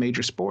coach of the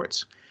major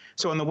sports.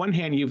 So on the one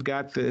hand, you've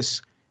got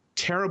this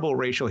terrible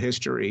racial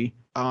history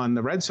on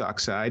the Red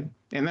Sox side,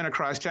 and then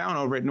across town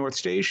over at North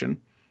Station,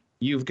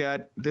 you've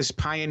got this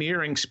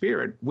pioneering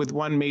spirit with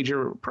one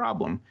major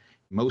problem.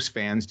 Most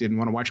fans didn't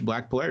want to watch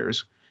black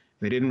players.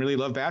 They didn't really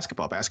love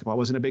basketball. Basketball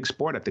wasn't a big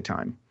sport at the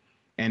time.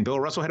 And Bill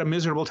Russell had a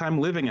miserable time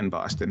living in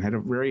Boston, had a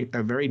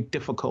very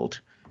difficult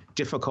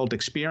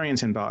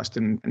experience in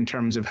Boston in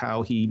terms of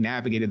how he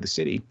navigated the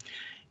city.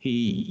 He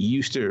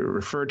used to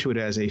refer to it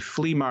as a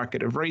flea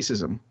market of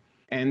racism.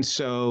 And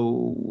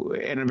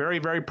a very,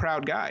 very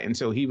proud guy. And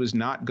so he was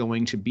not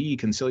going to be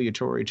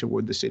conciliatory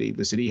toward the city.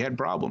 The city had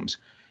problems.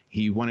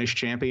 He won his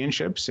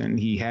championships and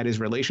he had his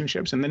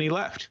relationships, and then he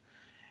left.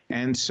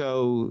 And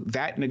so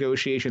that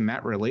negotiation,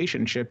 that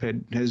relationship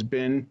has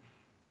been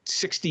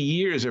 60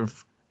 years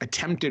of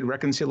attempted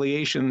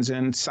reconciliations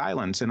and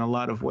silence in a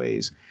lot of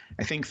ways.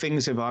 I think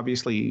things have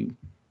obviously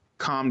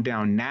calmed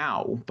down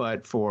now,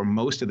 but for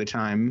most of the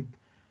time,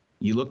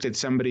 you looked at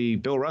somebody,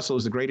 Bill Russell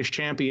is the greatest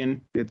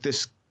champion that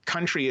this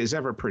country has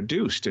ever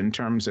produced in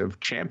terms of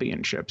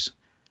championships.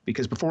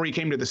 Because before he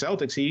came to the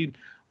Celtics, he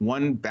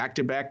won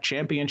back-to-back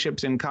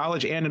championships in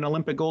college and an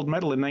Olympic gold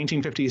medal in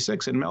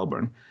 1956 in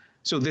Melbourne.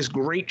 So this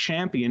great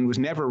champion was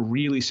never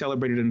really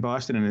celebrated in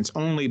Boston, and it's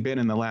only been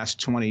in the last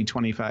 20,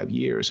 25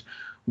 years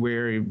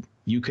where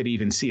you could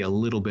even see a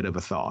little bit of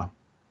a thaw.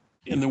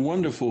 In the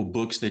wonderful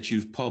books that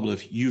you've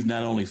published, you've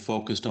not only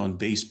focused on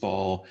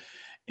baseball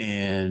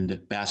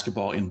and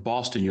basketball in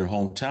Boston, your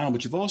hometown,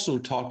 but you've also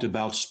talked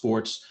about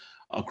sports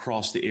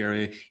across the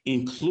area,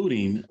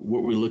 including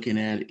what we're looking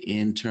at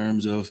in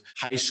terms of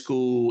high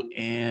school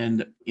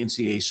and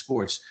NCAA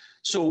sports.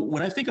 So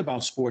when I think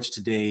about sports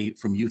today,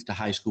 from youth to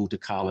high school to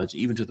college,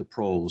 even to the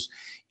pros,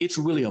 it's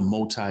really a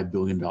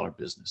multi-billion-dollar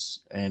business.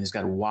 And it's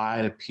got a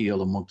wide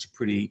appeal amongst a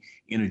pretty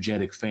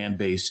energetic fan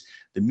base.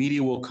 The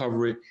media will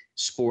cover it.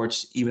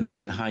 Sports, even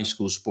high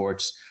school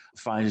sports,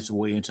 finds its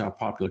way into our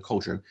popular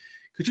culture.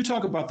 Could you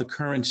talk about the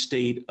current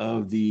state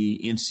of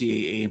the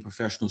NCAA and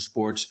professional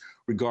sports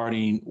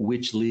regarding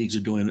which leagues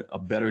are doing a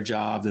better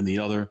job than the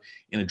other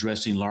in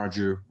addressing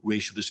larger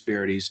racial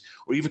disparities,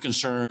 or even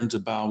concerns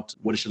about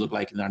what it should look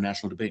like in our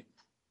national debate?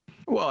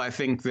 Well, I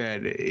think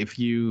that if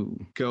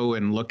you go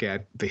and look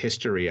at the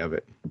history of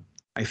it,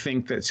 I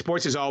think that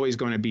sports is always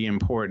going to be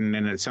important,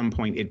 and at some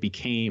point it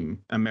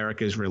became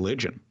America's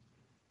religion.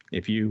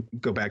 If you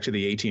go back to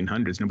the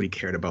 1800s, nobody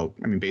cared about,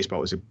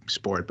 baseball was a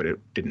sport, but it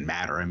didn't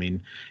matter.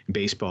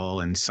 Baseball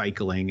and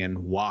cycling and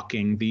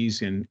walking,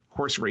 these and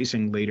horse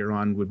racing later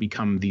on would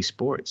become these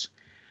sports.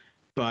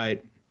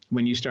 But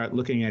when you start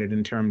looking at it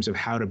in terms of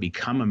how to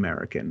become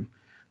American,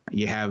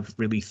 you have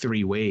really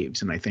three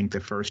waves. And I think the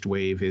first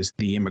wave is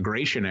the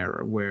immigration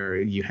era, where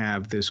you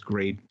have this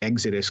great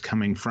exodus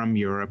coming from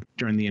Europe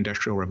during the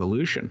Industrial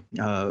Revolution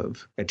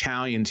of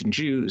Italians and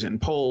Jews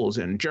and Poles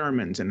and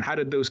Germans. And how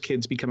did those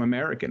kids become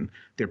American?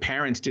 Their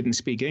parents didn't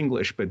speak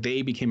English, but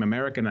they became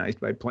Americanized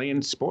by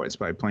playing sports,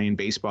 by playing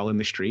baseball in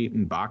the street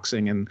and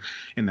boxing and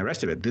the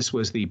rest of it. This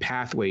was the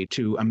pathway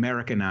to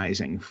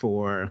Americanizing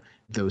for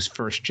those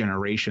first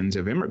generations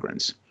of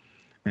immigrants.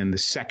 And the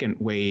second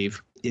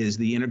wave is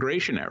the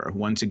integration era.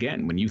 Once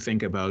again, when you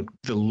think about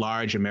the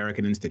large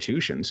American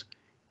institutions,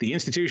 the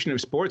institution of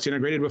sports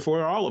integrated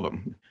before all of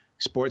them.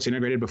 Sports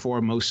integrated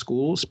before most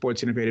schools,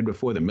 sports integrated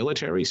before the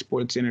military,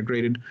 sports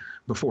integrated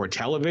before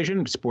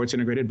television, sports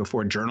integrated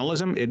before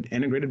journalism, it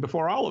integrated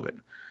before all of it.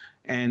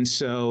 And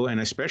so, and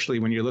especially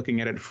when you're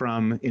looking at it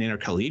from an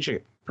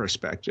intercollegiate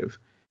perspective,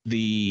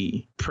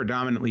 the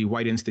predominantly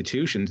white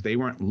institutions, they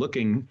weren't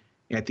looking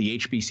at the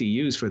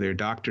HBCUs for their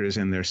doctors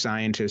and their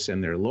scientists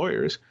and their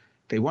lawyers.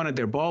 They wanted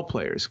their ball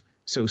players.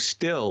 So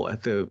still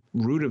at the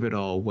root of it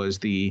all was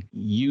the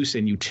use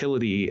and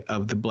utility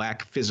of the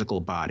Black physical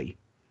body.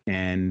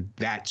 And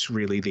that's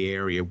really the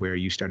area where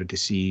you started to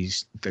see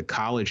the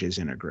colleges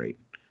integrate.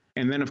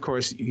 And then, of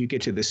course, you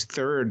get to this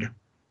third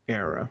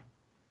era,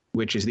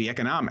 which is the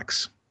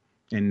economics.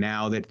 And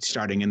now that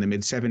starting in the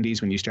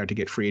mid-'70s, when you start to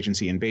get free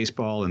agency in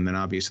baseball, and then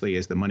obviously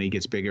as the money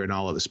gets bigger in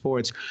all of the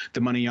sports,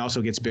 the money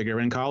also gets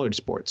bigger in college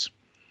sports.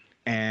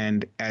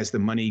 And as the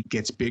money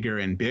gets bigger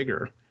and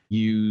bigger,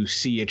 you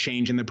see a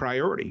change in the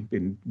priority.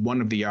 And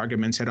one of the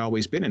arguments had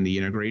always been in the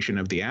integration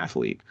of the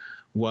athlete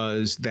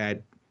was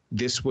that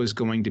this was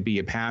going to be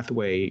a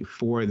pathway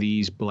for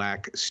these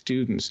Black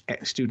students,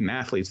 student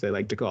athletes, they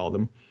like to call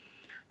them,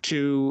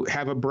 to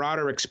have a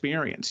broader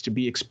experience, to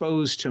be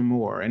exposed to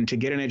more, and to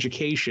get an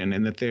education,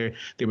 and that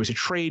there was a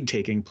trade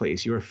taking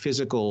place, your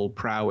physical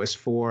prowess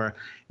for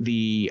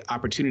the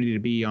opportunity to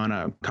be on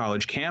a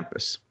college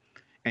campus.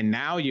 And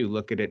now you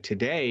look at it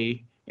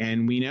today,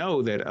 and we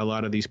know that a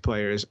lot of these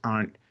players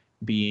aren't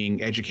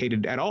being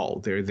educated at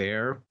all. They're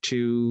there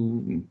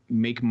to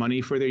make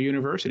money for their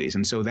universities.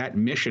 And so that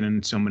mission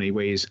in so many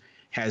ways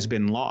has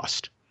been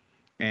lost.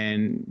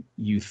 And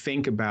you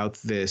think about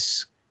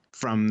this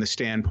from the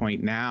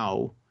standpoint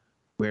now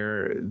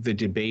where the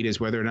debate is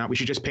whether or not we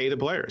should just pay the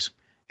players.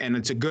 And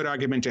it's a good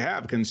argument to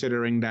have,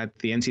 considering that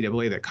the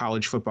NCAA, that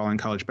college football and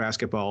college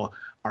basketball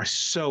are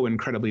so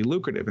incredibly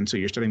lucrative. And so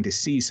you're starting to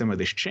see some of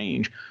this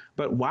change.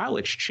 But while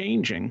it's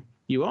changing,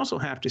 you also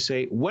have to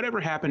say, whatever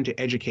happened to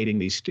educating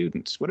these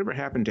students? Whatever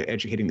happened to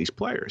educating these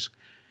players?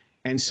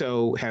 And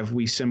so have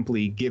we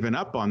simply given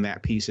up on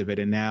that piece of it,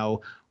 and now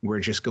we're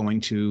just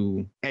going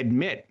to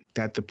admit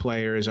that the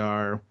players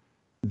are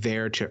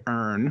there to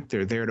earn,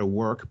 they're there to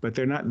work, but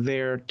they're not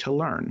there to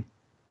learn?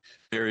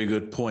 Very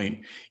good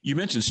point. You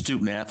mentioned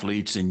student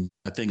athletes, and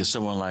I think of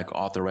someone like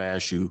Arthur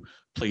Ashe, who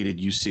played at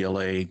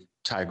UCLA,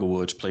 Tiger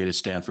Woods played at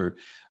Stanford,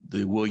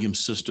 the Williams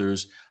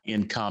sisters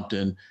in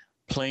Compton,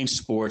 playing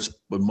sports,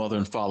 but mother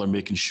and father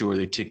making sure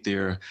they take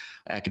their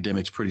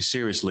academics pretty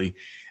seriously.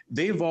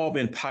 They've all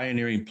been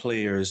pioneering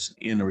players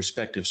in a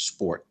respective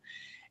sport.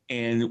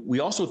 And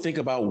we also think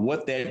about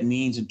what that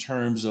means in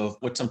terms of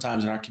what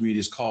sometimes in our community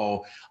is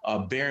called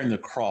bearing the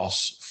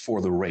cross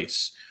for the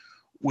race.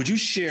 Would you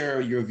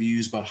share your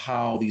views about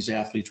how these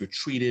athletes were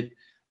treated,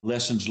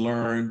 lessons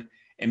learned,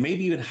 and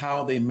maybe even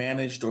how they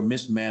managed or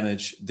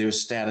mismanaged their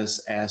status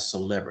as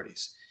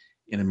celebrities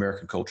in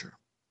American culture?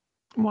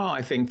 Well,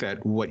 I think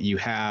that what you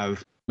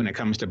have when it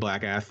comes to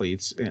Black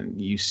athletes, and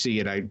you see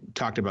it, I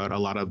talked about a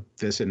lot of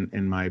this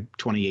in my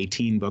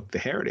 2018 book, The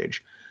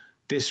Heritage,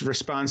 this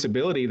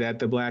responsibility that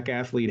the Black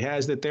athlete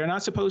has that they're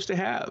not supposed to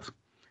have.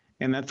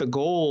 And that the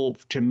goal,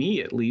 to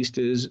me at least,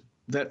 is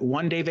that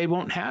one day they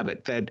won't have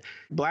it, that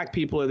Black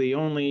people are the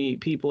only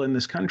people in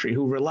this country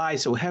who rely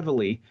so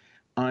heavily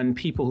on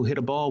people who hit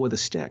a ball with a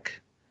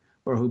stick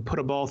or who put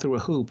a ball through a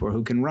hoop or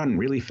who can run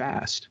really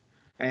fast.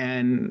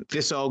 And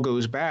this all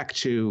goes back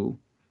to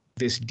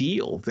this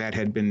deal that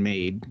had been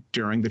made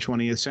during the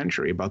 20th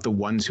century about the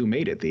ones who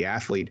made it. The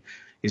athlete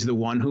is the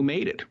one who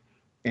made it.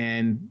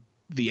 And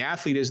the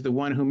athlete is the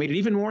one who made it,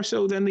 even more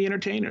so than the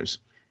entertainers.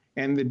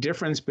 And the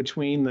difference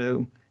between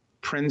the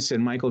Prince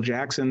and Michael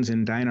Jacksons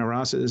and Diana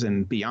Rosses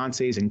and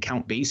Beyoncés and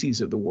Count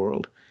Basies of the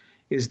world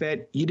is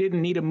that you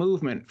didn't need a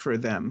movement for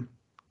them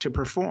to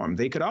perform.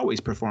 They could always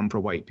perform for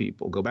white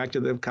people. Go back to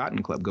the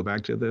Cotton Club, go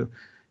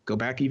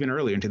back even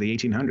earlier into the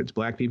 1800s.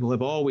 Black people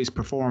have always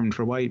performed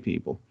for white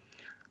people.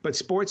 But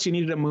sports, you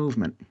needed a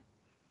movement.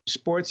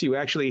 Sports, you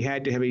actually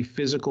had to have a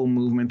physical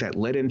movement that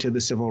led into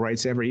the civil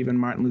rights era. Even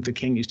Martin Luther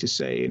King used to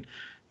say,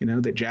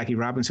 that Jackie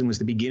Robinson was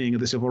the beginning of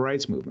the civil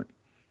rights movement.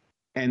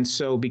 And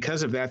so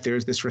because of that,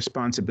 there's this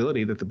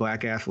responsibility that the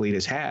Black athlete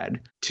has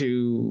had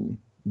to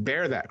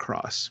bear that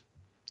cross.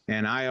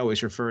 And I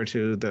always refer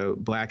to the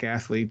Black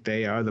athlete,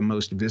 they are the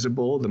most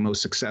visible, the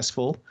most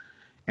successful,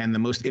 and the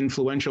most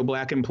influential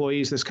Black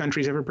employees this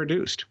country's ever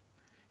produced.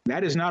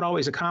 That is not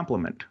always a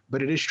compliment,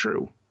 but it is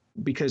true,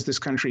 because this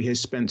country has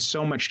spent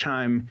so much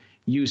time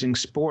using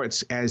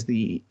sports as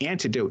the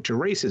antidote to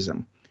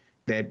racism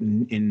that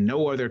in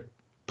no other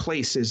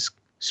place is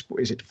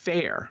it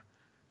fair.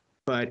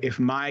 But if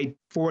my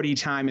 40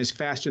 time is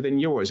faster than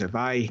yours, if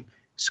I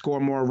score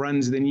more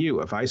runs than you,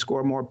 if I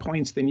score more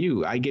points than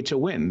you, I get to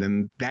win,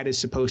 then that is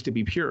supposed to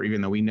be pure, even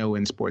though we know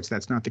in sports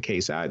that's not the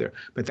case either.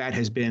 But that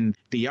has been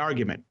the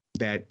argument,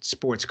 that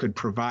sports could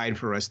provide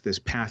for us this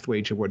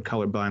pathway toward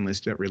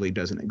colorblindness that really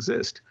doesn't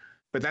exist.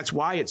 But that's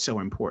why it's so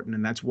important,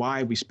 and that's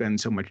why we spend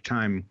so much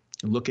time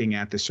looking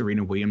at the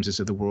Serena Williamses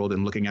of the world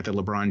and looking at the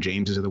LeBron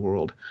Jameses of the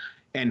world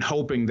and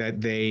hoping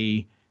that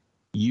they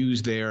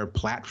use their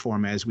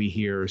platform, as we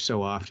hear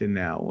so often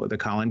now, the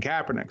Colin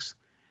Kaepernicks,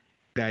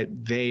 that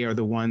they are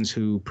the ones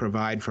who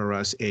provide for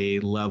us a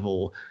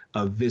level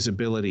of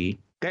visibility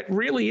that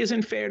really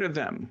isn't fair to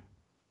them.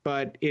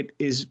 But it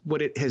is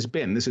what it has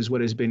been. This is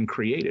what has been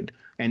created.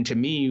 And to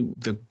me,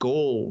 the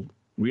goal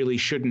really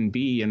shouldn't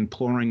be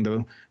imploring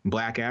the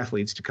Black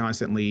athletes to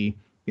constantly,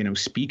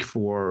 speak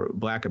for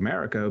Black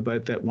America,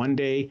 but that one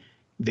day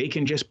they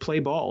can just play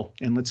ball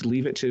and let's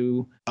leave it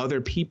to other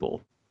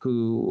people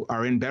who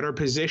are in better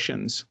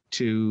positions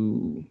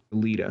to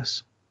lead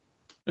us.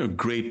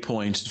 Great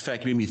points. In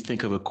fact, you made me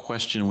think of a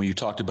question when you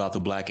talked about the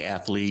Black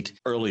athlete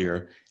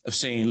earlier, of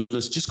saying,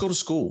 let's just go to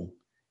school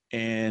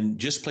and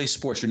just play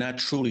sports. You're not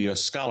truly a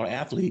scholar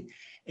athlete.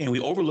 And we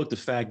overlook the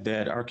fact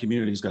that our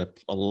community's got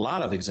a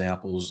lot of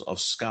examples of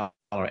scholar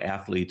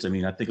athletes. I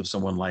mean, I think of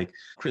someone like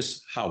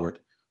Chris Howard,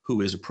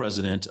 who is a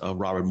president of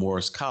Robert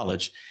Morris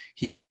College.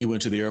 He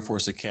went to the Air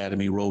Force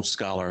Academy, Rhodes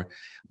Scholar,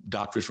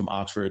 doctorate from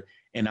Oxford,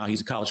 and now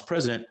he's a college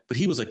president. But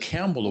he was a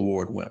Campbell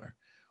Award winner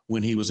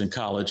when he was in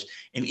college.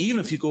 And even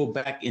if you go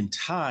back in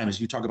time,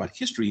 as you talk about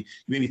history, you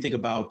made me think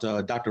about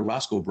Dr.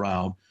 Roscoe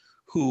Brown,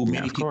 who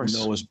many people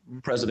know as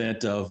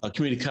president of a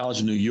community college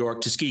in New York,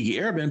 Tuskegee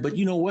Airmen. But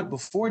you know what?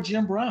 Before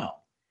Jim Brown,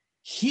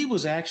 he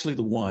was actually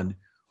the one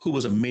who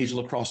was a major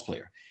lacrosse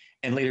player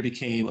and later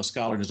became a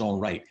scholar in his own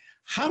right.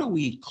 How do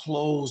we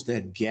close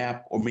that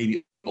gap, or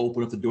maybe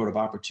open up the door of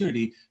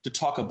opportunity to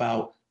talk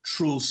about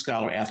true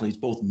scholar athletes,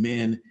 both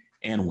men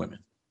and women?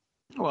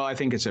 Well, I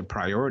think it's a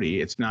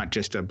priority. It's not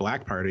just a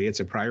Black priority. It's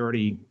a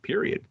priority,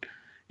 period.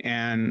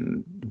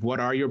 And what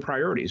are your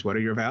priorities? What are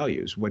your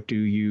values? What do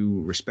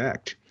you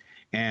respect?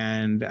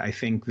 And I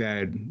think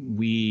that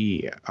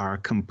we are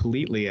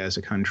completely, as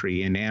a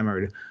country,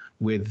 enamored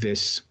with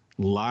this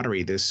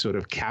lottery, this sort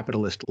of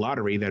capitalist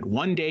lottery, that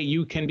one day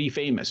you can be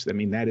famous. I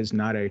mean, that is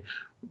not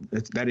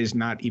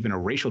even a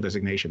racial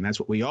designation.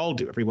 That's what we all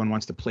do. Everyone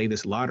wants to play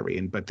this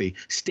lottery, but the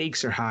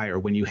stakes are higher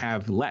when you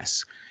have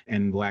less,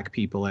 and Black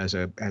people as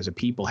a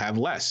people have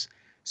less.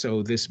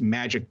 So this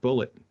magic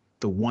bullet,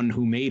 the one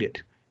who made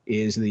it,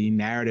 is the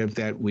narrative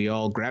that we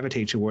all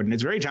gravitate toward. And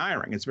it's very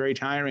tiring. It's very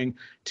tiring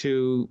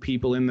to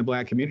people in the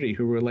Black community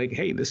who are like,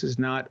 hey, this is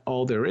not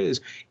all there is.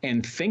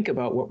 And think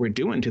about what we're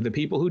doing to the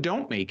people who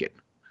don't make it.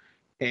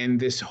 And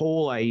this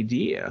whole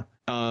idea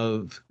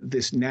of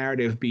this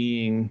narrative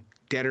being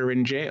dead or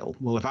in jail.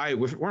 Well, if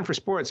it weren't for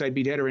sports, I'd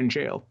be dead or in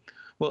jail.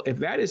 Well, if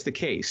that is the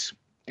case,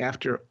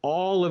 after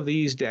all of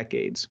these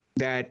decades,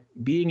 that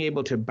being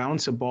able to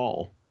bounce a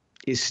ball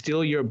is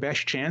still your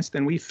best chance,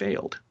 then we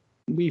failed.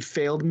 We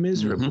failed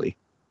miserably.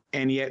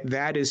 And yet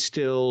that is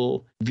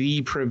still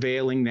the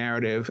prevailing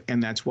narrative.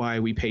 And that's why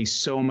we pay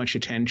so much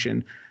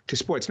attention to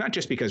sports, not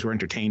just because we're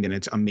entertained and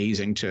it's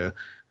amazing to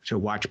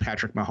watch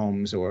Patrick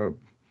Mahomes or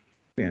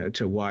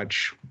to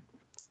watch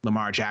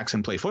Lamar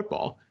Jackson play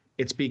football.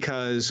 It's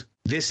because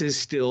this is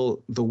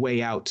still the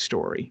way out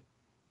story.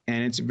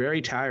 And it's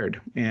very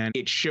tired. And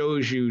it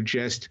shows you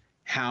just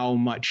how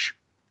much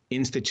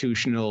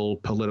institutional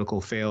political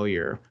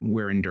failure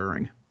we're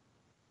enduring.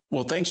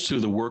 Well, thanks to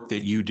the work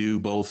that you do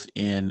both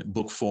in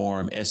book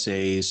form,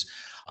 essays,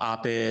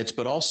 op-eds,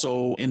 but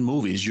also in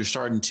movies, you're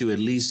starting to at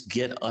least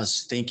get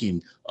us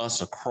thinking,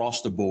 us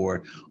across the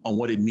board, on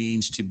what it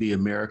means to be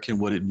American,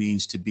 what it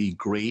means to be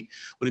great,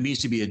 what it means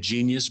to be a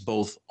genius,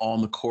 both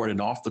on the court and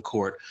off the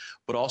court,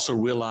 but also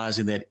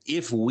realizing that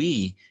if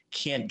we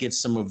can't get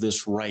some of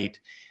this right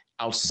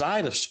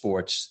outside of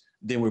sports,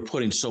 then we're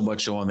putting so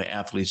much on the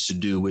athletes to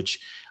do, which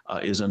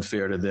is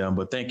unfair to them.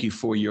 But thank you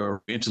for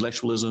your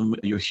intellectualism,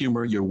 your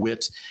humor, your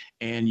wit,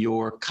 and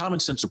your common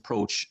sense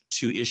approach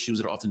to issues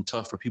that are often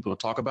tough for people to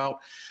talk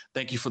about.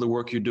 Thank you for the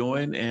work you're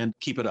doing, and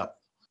keep it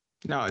up.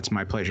 No, it's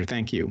my pleasure.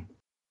 Thank you.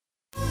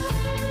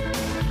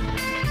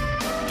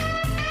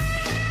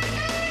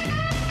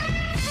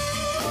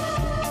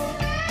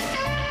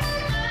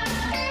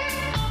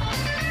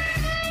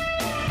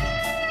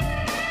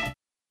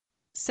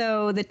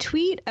 So the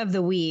tweet of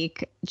the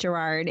week,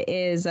 Gerard,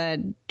 is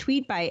a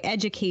tweet by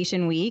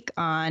Education Week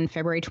on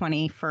February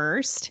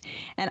 21st.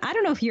 And I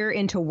don't know if you're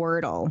into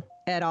Wordle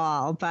at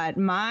all, but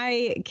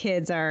my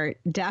kids are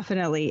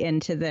definitely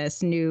into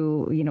this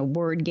new,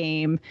 word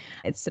game.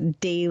 It's a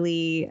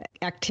daily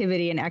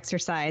activity and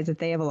exercise that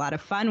they have a lot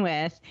of fun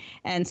with.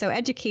 And so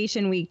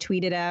Education Week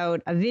tweeted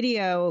out a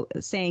video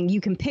saying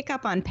you can pick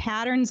up on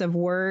patterns of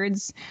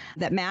words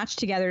that match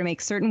together to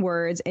make certain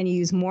words and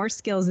use more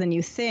skills than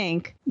you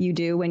think you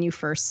do when you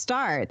first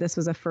start. This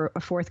was a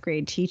fourth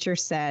grade teacher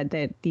said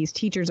that these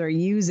teachers are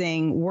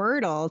using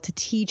Wordle to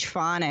teach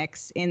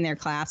phonics in their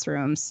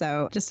classrooms.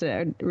 So just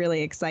a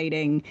really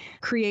exciting,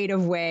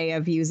 creative way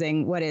of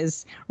using what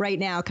is right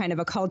now kind of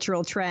a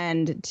cultural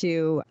trend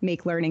to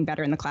make learning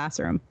better in the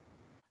classroom.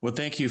 Well,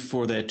 thank you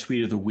for that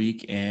tweet of the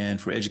week and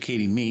for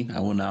educating me. I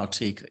will now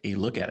take a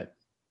look at it.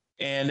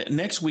 And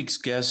next week's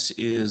guest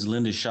is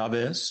Linda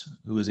Chavez,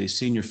 who is a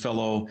senior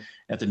fellow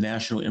at the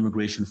National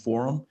Immigration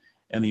Forum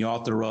and the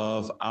author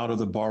of Out of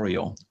the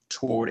Barrio,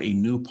 Toward a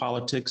New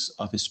Politics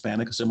of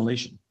Hispanic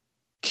Assimilation.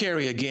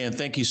 Carrie, again,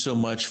 thank you so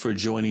much for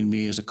joining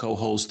me as a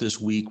co-host this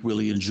week.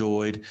 Really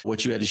enjoyed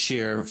what you had to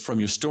share from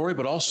your story,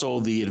 but also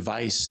the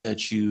advice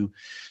that you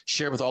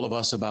shared with all of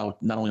us about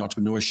not only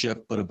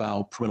entrepreneurship, but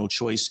about parental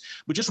choice,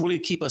 but just really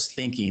keep us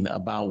thinking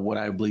about what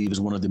I believe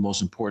is one of the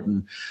most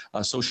important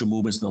social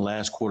movements in the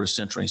last quarter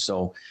century.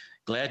 So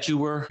glad you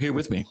were here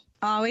with me.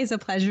 Always a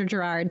pleasure,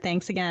 Gerard.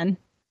 Thanks again.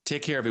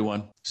 Take care,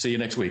 everyone. See you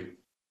next week.